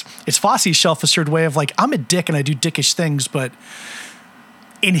 it's Fosse's self-assured way of like, I'm a dick and I do dickish things, but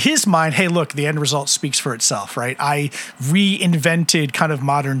in his mind, hey, look, the end result speaks for itself, right? I reinvented kind of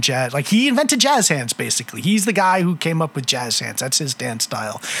modern jazz. Like, he invented jazz hands, basically. He's the guy who came up with jazz hands. That's his dance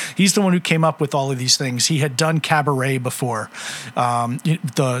style. He's the one who came up with all of these things. He had done cabaret before,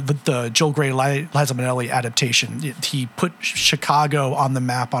 the Joel Grey, Liza Minnelli adaptation. He put Chicago on the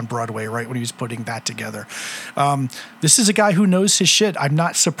map on Broadway, right, when he was putting that together. This is a guy who knows his shit. I'm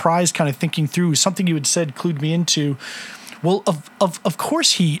not surprised, kind of thinking through something you had said clued me into. Well, of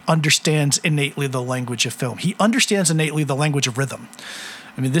course he understands innately the language of film. He understands innately the language of rhythm.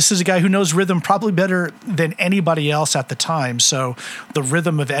 I mean, this is a guy who knows rhythm probably better than anybody else at the time. So the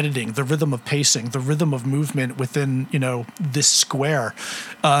rhythm of editing, the rhythm of pacing, the rhythm of movement within, this square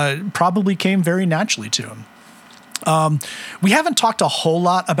probably came very naturally to him. We haven't talked a whole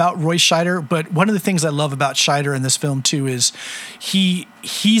lot about Roy Scheider, but one of the things I love about Scheider in this film too is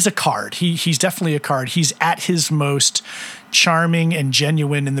he's a card. He's definitely a card. He's at his most charming and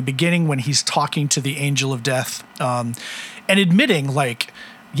genuine in the beginning when he's talking to the angel of death, and admitting, like,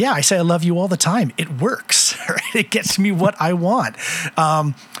 yeah, I say I love you all the time. It works. Right? It gets me what I want.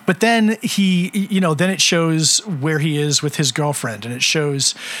 But then then it shows where he is with his girlfriend, and it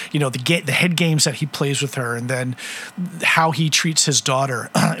shows, the head games that he plays with her, and then how he treats his daughter.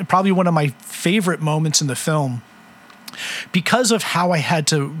 Probably one of my favorite moments in the film, because of how I had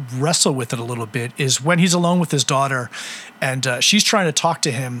to wrestle with it a little bit, is when he's alone with his daughter and she's trying to talk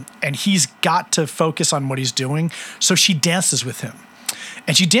to him, and he's got to focus on what he's doing. So she dances with him,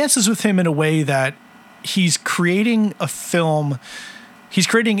 and she dances with him in a way that he's creating a film. He's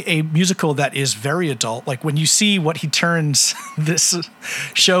creating a musical that is very adult. Like when you see what he turns this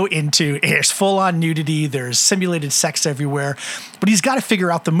show into, there's full-on nudity, there's simulated sex everywhere, but he's got to figure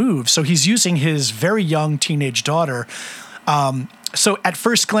out the moves. So he's using his very young teenage daughter. So at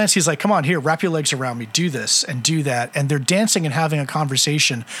first glance, he's like, come on, here, wrap your legs around me, do this and do that. And they're dancing and having a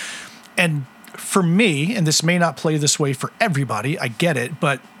conversation. And for me, and this may not play this way for everybody, I get it,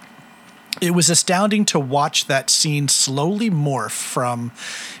 but it was astounding to watch that scene slowly morph from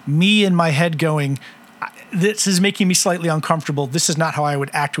me in my head going, this is making me slightly uncomfortable. This is not how I would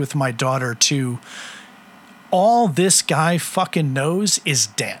act with my daughter, to all this guy fucking knows is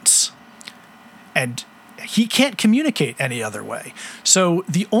dance. And he can't communicate any other way. So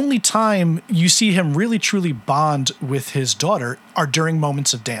the only time you see him really truly bond with his daughter are during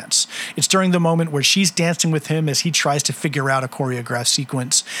moments of dance. It's during the moment where she's dancing with him as he tries to figure out a choreographed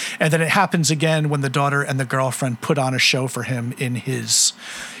sequence. And then it happens again when the daughter and the girlfriend put on a show for him in his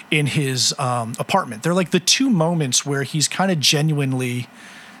apartment. They're like the two moments where he's kind of genuinely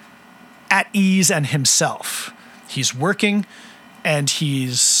at ease and himself. He's working and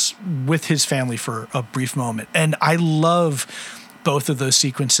he's with his family for a brief moment. And I love both of those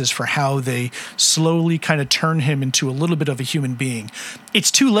sequences for how they slowly kind of turn him into a little bit of a human being.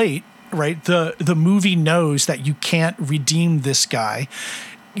 It's too late, right? The movie knows that you can't redeem this guy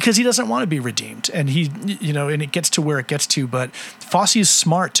because he doesn't want to be redeemed. And and it gets to where it gets to. But Fosse is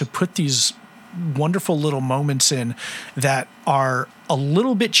smart to put these wonderful little moments in that are a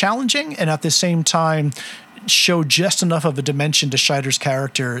little bit challenging and at the same time show just enough of a dimension to Scheider's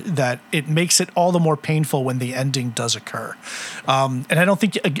character that it makes it all the more painful when the ending does occur. And I don't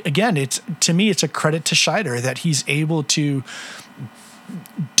think, again, to me, it's a credit to Scheider that he's able to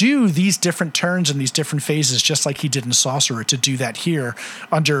do these different turns and these different phases, just like he did in Sorcerer, to do that here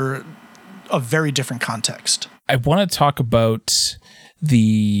under a very different context. I want to talk about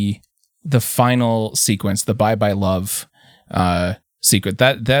the final sequence, the Bye Bye Love sequence.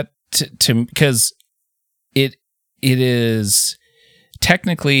 Because it is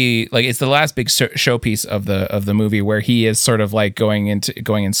technically like it's the last big showpiece of the movie where he is sort of like going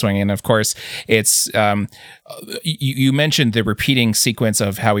and swinging. And of course, it's you mentioned the repeating sequence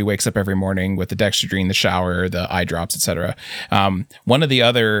of how he wakes up every morning with the dexedrine, the shower, the eye drops, etc. One of the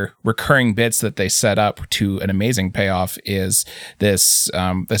other recurring bits that they set up to an amazing payoff is this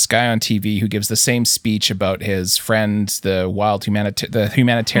guy on TV who gives the same speech about his friend, the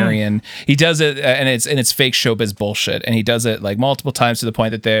humanitarian. He does it, and it's fake showbiz bullshit, and he does it like multiple times to the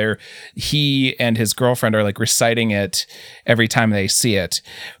point that he and his girlfriend are like reciting it every time they see it.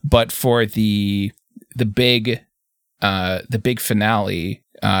 But for the big finale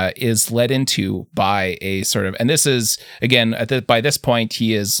is led into by a sort of, and this is again by this point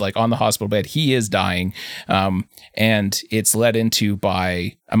he is like on the hospital bed, he is dying, and it's led into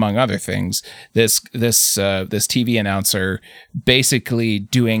by, among other things, this TV announcer basically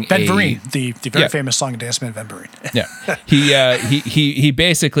doing Ben Vereen, the very famous song and dance man Ben Vereen. He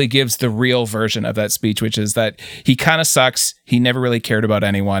basically gives the real version of that speech, which is that he kind of sucks. He never really cared about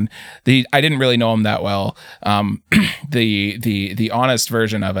anyone. I didn't really know him that well. The honest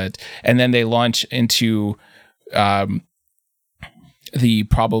version of it, and then they launch into the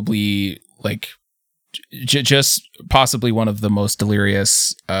probably like just possibly one of the most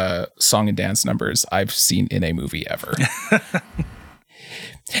delirious song and dance numbers I've seen in a movie ever.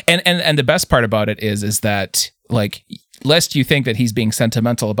 And the best part about it is that, like, lest you think that he's being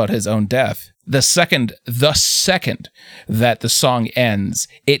sentimental about his own death, the second that the song ends,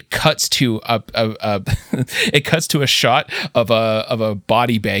 it cuts to a shot of a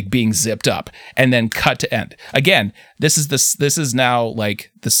body bag being zipped up, and then cut to end. Again, this is now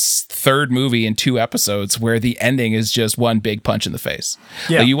like the third movie in 2 episodes where the ending is just one big punch in the face.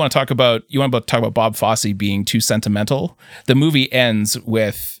 Yeah. Like, you want to talk about Bob Fosse being too sentimental? The movie ends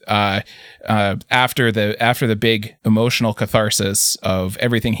with after the big emotional catharsis of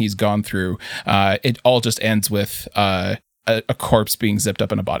everything he's gone through, it all just ends with a corpse being zipped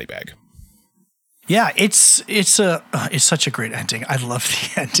up in a body bag. Yeah, it's such a great ending. I love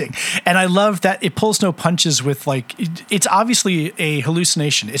the ending, and I love that it pulls no punches with like it's obviously a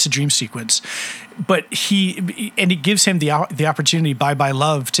hallucination. It's a dream sequence, but it gives him the opportunity by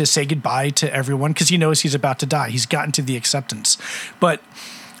love to say goodbye to everyone because he knows he's about to die. He's gotten to the acceptance, but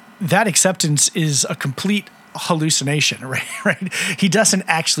that acceptance is a complete hallucination, right? He doesn't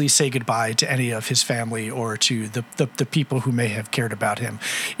actually say goodbye to any of his family or to the people who may have cared about him.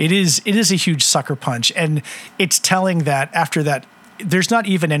 It is a huge sucker punch, and it's telling that after that, there's not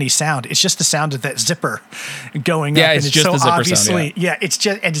even any sound. It's just the sound of that zipper going up. It's just so the zipper obviously sound, yeah. It's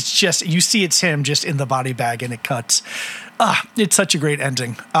just you see it's him just in the body bag and it cuts. It's such a great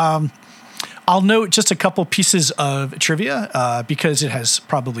ending. I'll note just a couple pieces of trivia because it has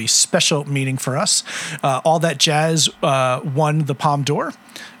probably special meaning for us. All That Jazz won the Palme d'Or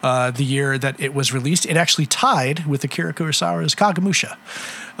the year that it was released. It actually tied with Akira Kurosawa's Kagemusha,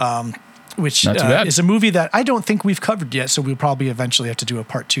 which is a movie that I don't think we've covered yet, so we'll probably eventually have to do a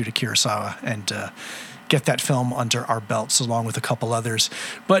part 2 to Kurosawa and get that film under our belts along with a couple others.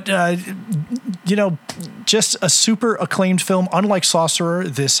 But, just a super acclaimed film. Unlike Sorcerer,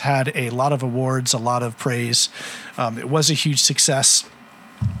 this had a lot of awards, a lot of praise. It was a huge success.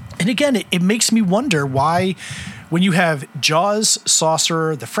 And again, it makes me wonder why, when you have Jaws,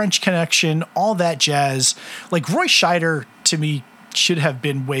 Sorcerer, The French Connection, all that jazz, like Roy Scheider, to me, should have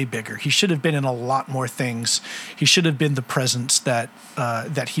been way bigger. He should have been in a lot more things. He should have been the presence that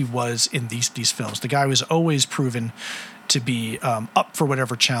he was in these films. The guy was always proven to be up for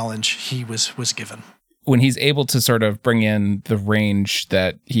whatever challenge he was given. When he's able to sort of bring in the range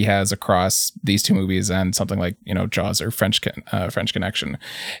that he has across these two movies and something like, Jaws or French Connection,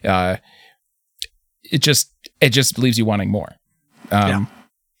 it just leaves you wanting more.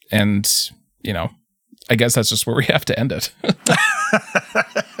 And, I guess that's just where we have to end it.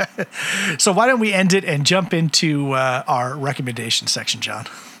 So why don't we end it and jump into our recommendation section, John?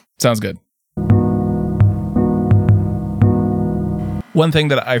 Sounds good. One thing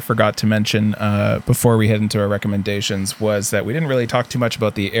that I forgot to mention before we head into our recommendations was that we didn't really talk too much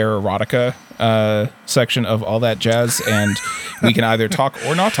about the erotica section of All That Jazz, and we can either talk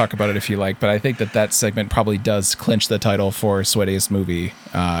or not talk about it if you like, but I think that segment probably does clinch the title for sweatiest movie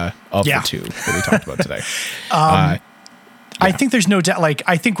of the two that we talked about today. I think there's no doubt,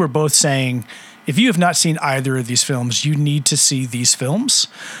 I think we're both saying, if you have not seen either of these films, you need to see these films.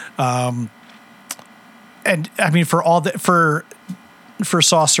 And I mean, for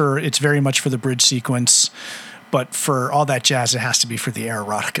Saucer, it's very much for the bridge sequence, but for All That Jazz, it has to be for the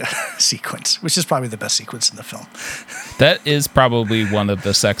erotica sequence, which is probably the best sequence in the film. That is probably one of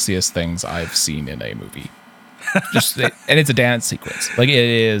the sexiest things I've seen in a movie. And it's a dance sequence. Like it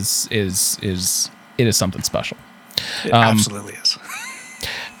is something special. It absolutely is.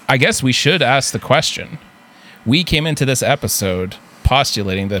 I guess we should ask the question. We came into this episode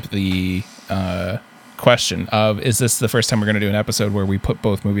postulating the question of, is this the first time we're going to do an episode where we put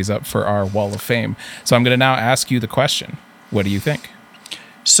both movies up for our Wall of Fame? So I'm going to now ask you the question. What do you think?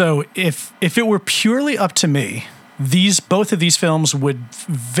 So if it were purely up to me, both of these films would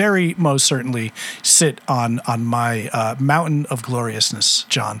very most certainly sit on my mountain of gloriousness,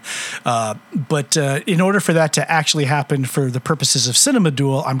 John. But in order for that to actually happen for the purposes of Cinema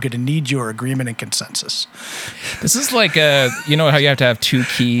Duel, I'm going to need your agreement and consensus. This is like how you have to have two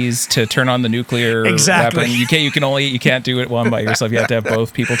keys to turn on the nuclear exactly. weapon. You can't do it one by yourself. You have to have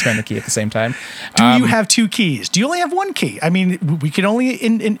both people turn the key at the same time. Do you have two keys? Do you only have one key? I mean, we can only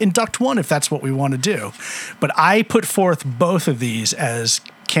induct one if that's what we want to do. But I put forth both of these as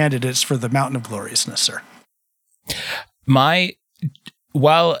candidates for the Mountain of Gloriousness, sir.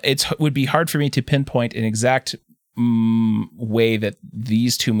 While it would be hard for me to pinpoint an exact way that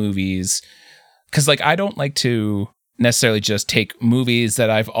these two movies, because I don't like to necessarily just take movies that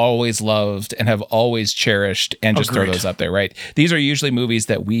I've always loved and have always cherished and just throw those up there, right? These are usually movies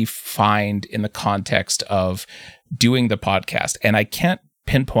that we find in the context of doing the podcast, and I can't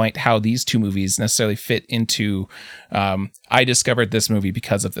pinpoint how these two movies necessarily fit into I discovered this movie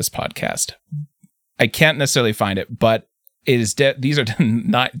because of this podcast. I can't necessarily find it, but it is these are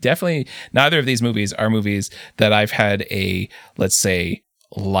definitely neither of these movies are movies that I've had a, let's say,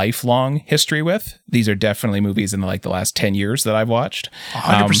 lifelong history with. These are definitely movies in the last 10 years that I've watched.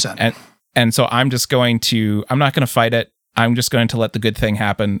 100%. And so I'm not going to fight it. I'm just going to let the good thing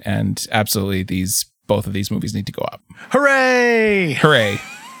happen. And absolutely both of these movies need to go up. Hooray! Hooray.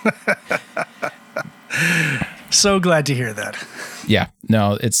 So glad to hear that. Yeah,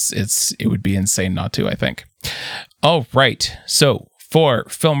 no, it would be insane not to, I think. All right. So for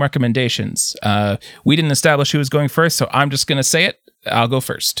film recommendations, we didn't establish who was going first, so I'm just going to say it. I'll go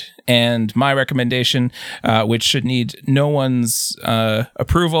first. And my recommendation, which should need no one's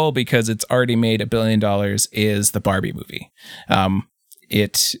approval because it's already made $1 billion, is the Barbie movie.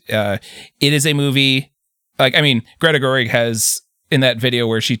 It is a movie, like, I mean, Greta Gerwig has, in that video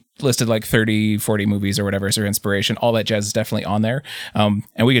where she listed like 30, 40 movies or whatever as her inspiration, all that jazz is definitely on there. And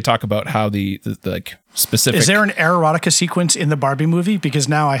we could talk about how the like specific... Is there an erotica sequence in the Barbie movie? Because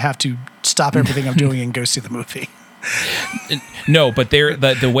now I have to stop everything I'm doing and go see the movie. No, but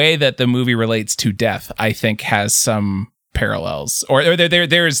the way that the movie relates to death, I think, has some parallels, or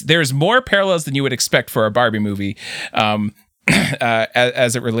there's more parallels than you would expect for a Barbie movie,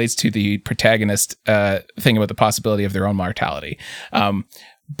 as it relates to the protagonist thing about the possibility of their own mortality.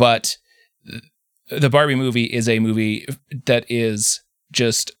 But the Barbie movie is a movie that is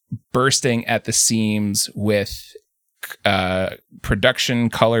just bursting at the seams with production,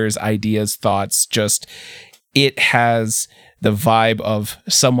 colors, ideas, thoughts. Just, it has the vibe of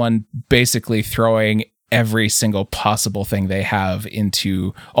someone basically throwing every single possible thing they have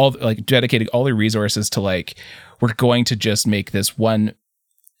into all, like, dedicating all their resources to, like, we're going to just make this one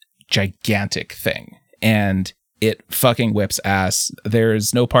gigantic thing. And it fucking whips ass.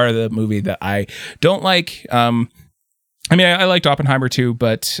 There's no part of the movie that I don't like. I mean, I liked Oppenheimer too,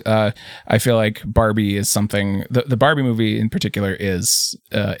 but I feel like Barbie is something, the Barbie movie in particular is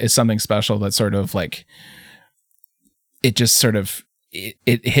something special that sort of like, it just sort of,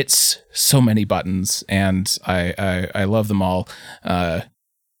 it hits so many buttons, and I love them all.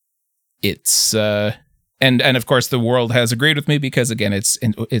 It's and of course the world has agreed with me because, again, it's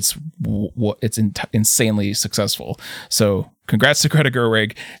insanely successful. So congrats to Greta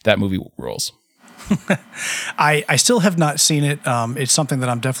Gerwig. That movie rules. I still have not seen it. It's something that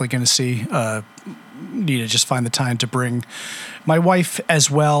I'm definitely going to see. Need to just find the time to bring my wife as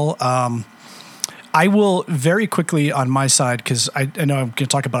well. I will very quickly on my side, because I know I'm going to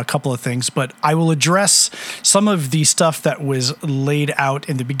talk about a couple of things, but I will address some of the stuff that was laid out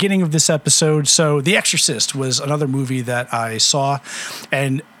in the beginning of this episode. So The Exorcist was another movie that I saw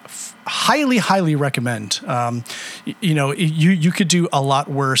and highly, highly recommend. You could do a lot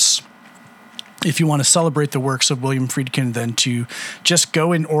worse if you want to celebrate the works of William Friedkin than to just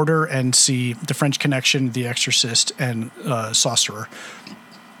go in order and see The French Connection, The Exorcist, and Sorcerer.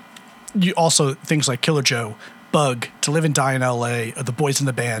 You also, things like Killer Joe, Bug, To Live and Die in L.A., The Boys in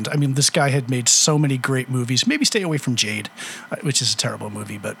the Band. I mean, this guy had made so many great movies. Maybe stay away from Jade, which is a terrible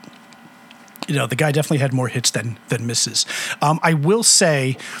movie, but the guy definitely had more hits than misses. I will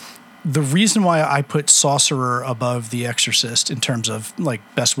say the reason why I put Sorcerer above The Exorcist in terms of like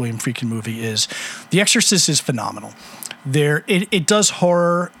best William Friedkin movie is The Exorcist is phenomenal. It does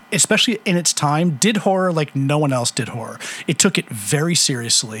horror, especially in its time, did horror like no one else did horror. It took it very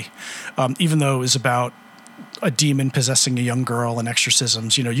seriously, even though it was about a demon possessing a young girl and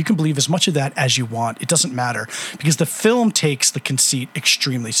exorcisms. You can believe as much of that as you want. It doesn't matter because the film takes the conceit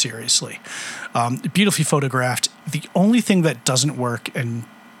extremely seriously. Beautifully photographed. The only thing that doesn't work, and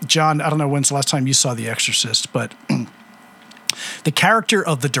John, I don't know when's the last time you saw The Exorcist, but the character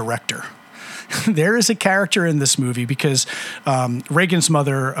of the director. There is a character in this movie because Reagan's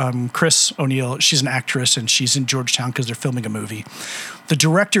mother, Chris O'Neill, she's an actress and she's in Georgetown because they're filming a movie. The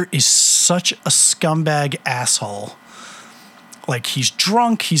director is such a scumbag asshole. Like, he's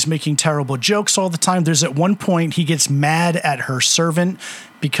drunk, he's making terrible jokes all the time. There's at one point he gets mad at her servant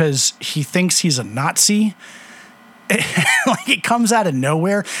because he thinks he's a Nazi. Like, it comes out of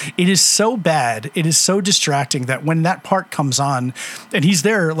nowhere. It is so bad. It is so distracting that when that part comes on, and he's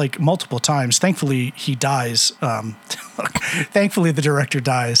there like multiple times, thankfully he dies. Thankfully the director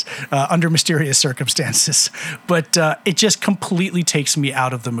dies under mysterious circumstances. But it just completely takes me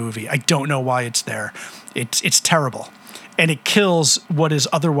out of the movie. I don't know why it's there. It's terrible. And it kills what is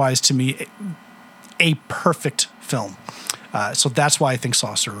otherwise to me a perfect film. So that's why I think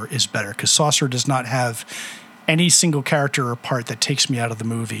Sorcerer is better, because Sorcerer does not have any single character or part that takes me out of the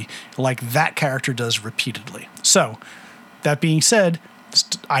movie like that character does repeatedly. So, that being said,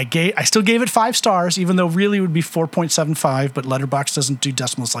 I still gave it 5 stars, even though really it would be 4.75, but Letterboxd doesn't do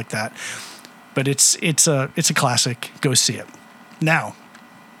decimals like that. But it's a classic. Go see it. Now,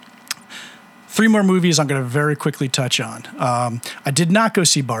 3 more movies I'm going to very quickly touch on. I did not go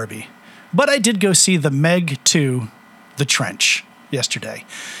see Barbie, but I did go see The Meg 2, The Trench, yesterday,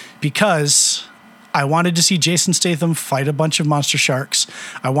 because I wanted to see Jason Statham fight a bunch of monster sharks.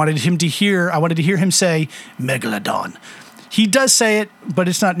 I wanted to hear him say Megalodon. He does say it, but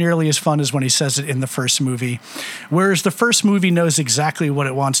it's not nearly as fun as when he says it in the first movie. Whereas the first movie knows exactly what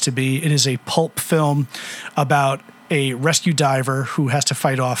it wants to be. It is a pulp film about a rescue diver who has to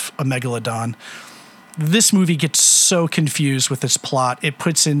fight off a megalodon. This movie gets so confused with its plot. It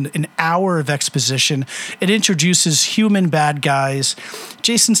puts in an hour of exposition. It introduces human bad guys.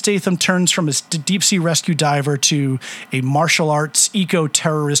 Jason Statham turns from a deep sea rescue diver to a martial arts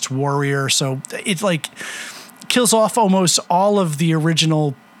eco-terrorist warrior. So it like kills off almost all of the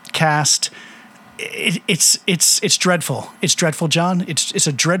original cast. It's dreadful. It's dreadful, John. It's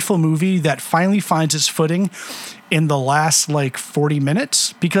a dreadful movie that finally finds its footing in the last like 40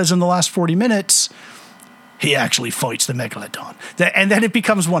 minutes, because in the last 40 minutes, he actually fights the megalodon. And then it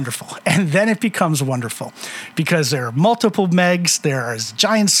becomes wonderful. And then it becomes wonderful because there are multiple megs, there's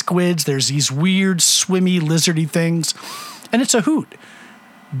giant squids, there's these weird, swimmy, lizardy things, and it's a hoot.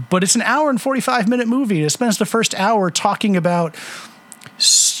 But it's an hour and 45-minute movie. It spends the first hour talking about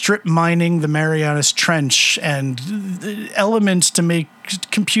strip mining the Marianas Trench and elements to make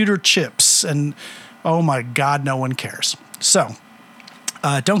computer chips. And oh my God, no one cares. So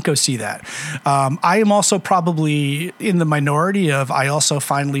don't go see that. I am also probably in the minority of, I also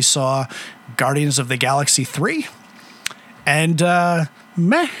finally saw Guardians of the Galaxy 3. And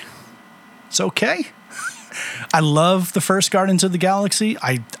meh, it's okay. I love the first Guardians of the Galaxy.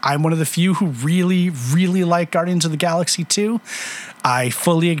 I'm one of the few who really, really like Guardians of the Galaxy 2. I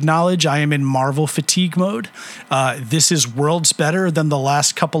fully acknowledge I am in Marvel fatigue mode. This is worlds better than the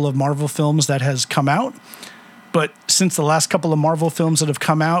last couple of Marvel films that has come out. But since the last couple of Marvel films that have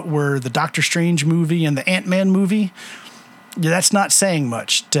come out were the Doctor Strange movie and the Ant-Man movie, that's not saying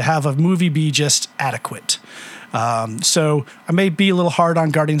much to have a movie be just adequate. So I may be a little hard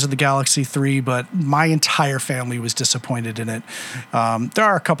on Guardians of the Galaxy 3, but my entire family was disappointed in it. There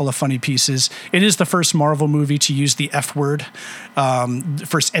are a couple of funny pieces. It is the first Marvel movie to use the F word,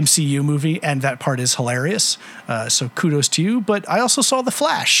 first MCU movie, and that part is hilarious. So kudos to you. But I also saw The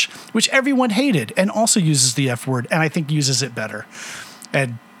Flash, which everyone hated and also uses the F word, and I think uses it better.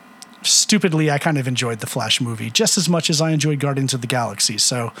 And stupidly, I kind of enjoyed The Flash movie just as much as I enjoyed Guardians of the Galaxy.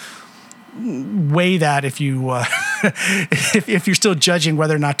 So weigh that if you if you're still judging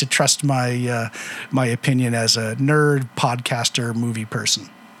whether or not to trust my my opinion as a nerd podcaster movie person.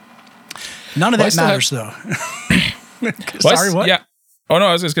 None of that matters though. Sorry, what? Yeah. Oh no,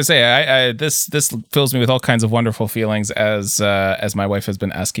 I was just gonna say this fills me with all kinds of wonderful feelings as my wife has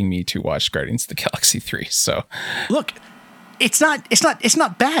been asking me to watch Guardians of the Galaxy 3. So look, it's not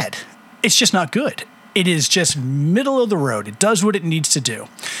bad. It's just not good. It is just middle of the road. It does what it needs to do.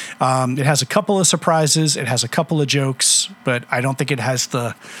 It has a couple of surprises. It has a couple of jokes, but I don't think it has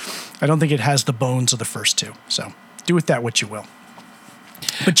the bones of the first two. So do with that what you will.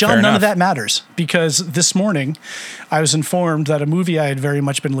 But John, none of that matters, because this morning I was informed that a movie I had very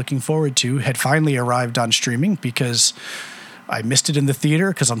much been looking forward to had finally arrived on streaming, because I missed it in the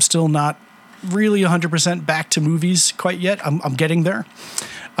theater because I'm still not really 100% back to movies quite yet. I'm getting there.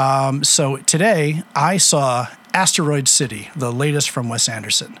 So today I saw Asteroid City, the latest from Wes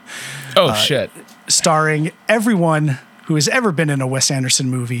Anderson. Oh, shit. Starring everyone who has ever been in a Wes Anderson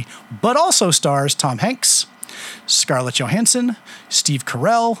movie, but also stars Tom Hanks, Scarlett Johansson, Steve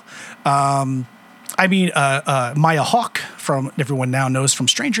Carell, Maya Hawke, from everyone now knows from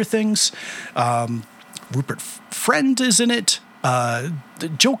Stranger Things. Rupert Friend is in it. The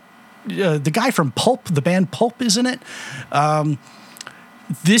guy from Pulp, the band Pulp, is in it.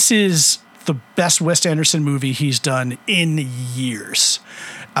 This is the best Wes Anderson movie he's done in years.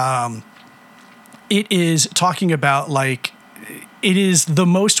 It is talking about, like, it is the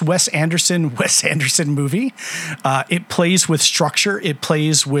most Wes Anderson movie. It plays with structure. It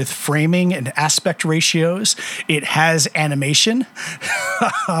plays with framing and aspect ratios. It has animation.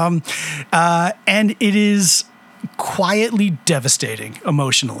 And it is quietly devastating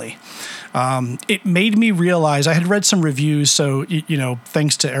emotionally. It made me realize, I had read some reviews, so,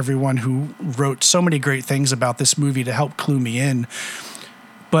 thanks to everyone who wrote so many great things about this movie to help clue me in.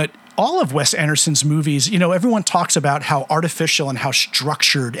 But all of Wes Anderson's movies, everyone talks about how artificial and how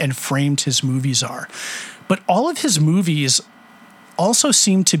structured and framed his movies are. But all of his movies also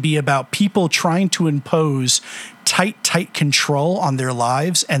seem to be about people trying to impose tight control on their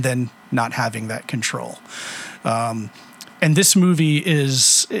lives and then not having that control. And this movie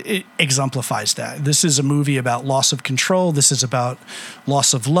it exemplifies that. This is a movie about loss of control. This is about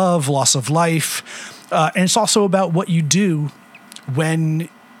loss of love, loss of life. And it's also about what you do when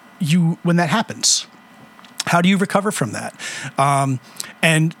that happens. How do you recover from that?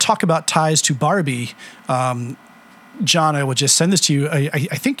 And talk about ties to Barbie. John, I will just send this to you.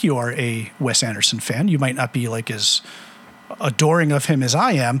 I think you are a Wes Anderson fan. You might not be like as adoring of him as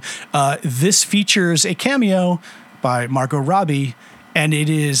I am. This features a cameo by Margot Robbie, and it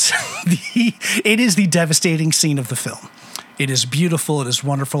is the devastating scene of the film. It is beautiful. It is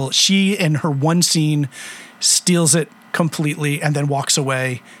wonderful. She, in her one scene, steals it completely and then walks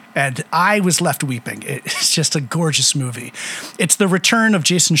away. And I was left weeping. It's just a gorgeous movie. It's the return of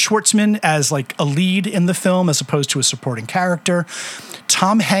Jason Schwartzman as like a lead in the film as opposed to a supporting character.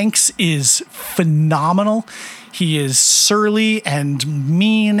 Tom Hanks is phenomenal. He is surly and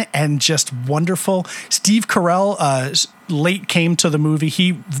mean and just wonderful. Steve Carell late came to the movie.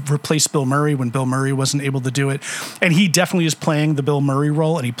 He replaced Bill Murray when Bill Murray wasn't able to do it. And he definitely is playing the Bill Murray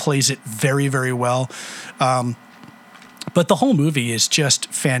role, and he plays it very, very well. But the whole movie is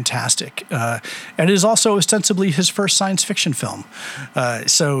just fantastic. And it is also ostensibly his first science fiction film.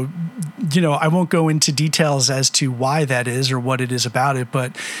 So, I won't go into details as to why that is or what it is about it,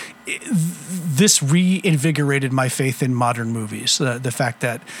 but this reinvigorated my faith in modern movies. The fact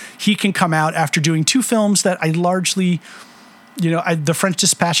that he can come out after doing two films that I largely, The French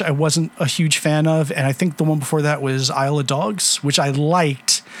Dispatch I wasn't a huge fan of, and I think the one before that was Isle of Dogs, which I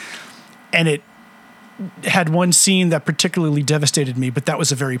liked, and it had one scene that particularly devastated me, but that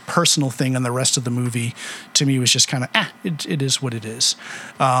was a very personal thing, and the rest of the movie to me was just kind of it is what it is.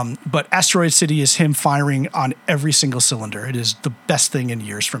 But Asteroid City is him firing on every single cylinder. It is the best thing in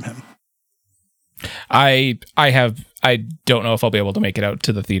years from him. I don't know if I'll be able to make it out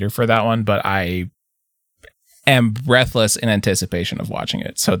to the theater for that one, but I am breathless in anticipation of watching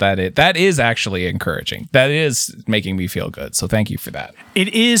it. So that is actually encouraging. That is making me feel good. So thank you for that. It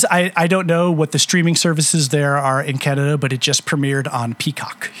is. I don't know what the streaming services there are in Canada, but it just premiered on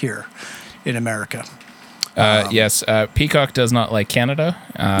Peacock here in America. Yes. Peacock does not like Canada.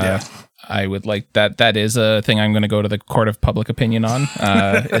 Yeah. I would like that. That is a thing I'm going to go to the court of public opinion on.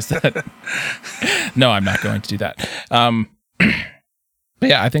 Is that? No, I'm not going to do that. But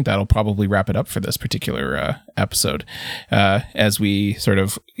yeah, I think that'll probably wrap it up for this particular episode. As we sort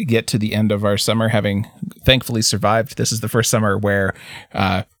of get to the end of our summer, having thankfully survived. This is the first summer where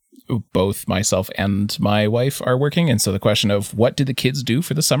both myself and my wife are working. And so the question of what do the kids do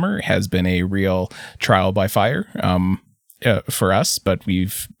for the summer has been a real trial by fire for us. But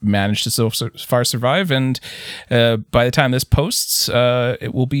we've managed to so far survive. And by the time this posts,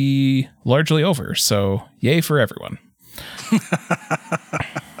 it will be largely over. So yay for everyone.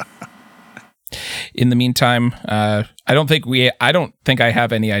 In the meantime, I don't think I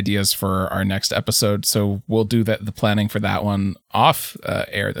have any ideas for our next episode, so we'll do the planning for that one off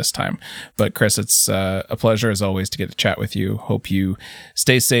air this time. But Chris, it's a pleasure as always to get to chat with you. Hope you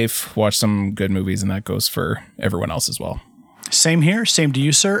stay safe, watch some good movies, and that goes for everyone else as well. Same here. Same to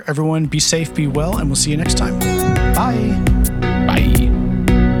you, sir. Everyone be safe, be well, and we'll see you next time. Bye.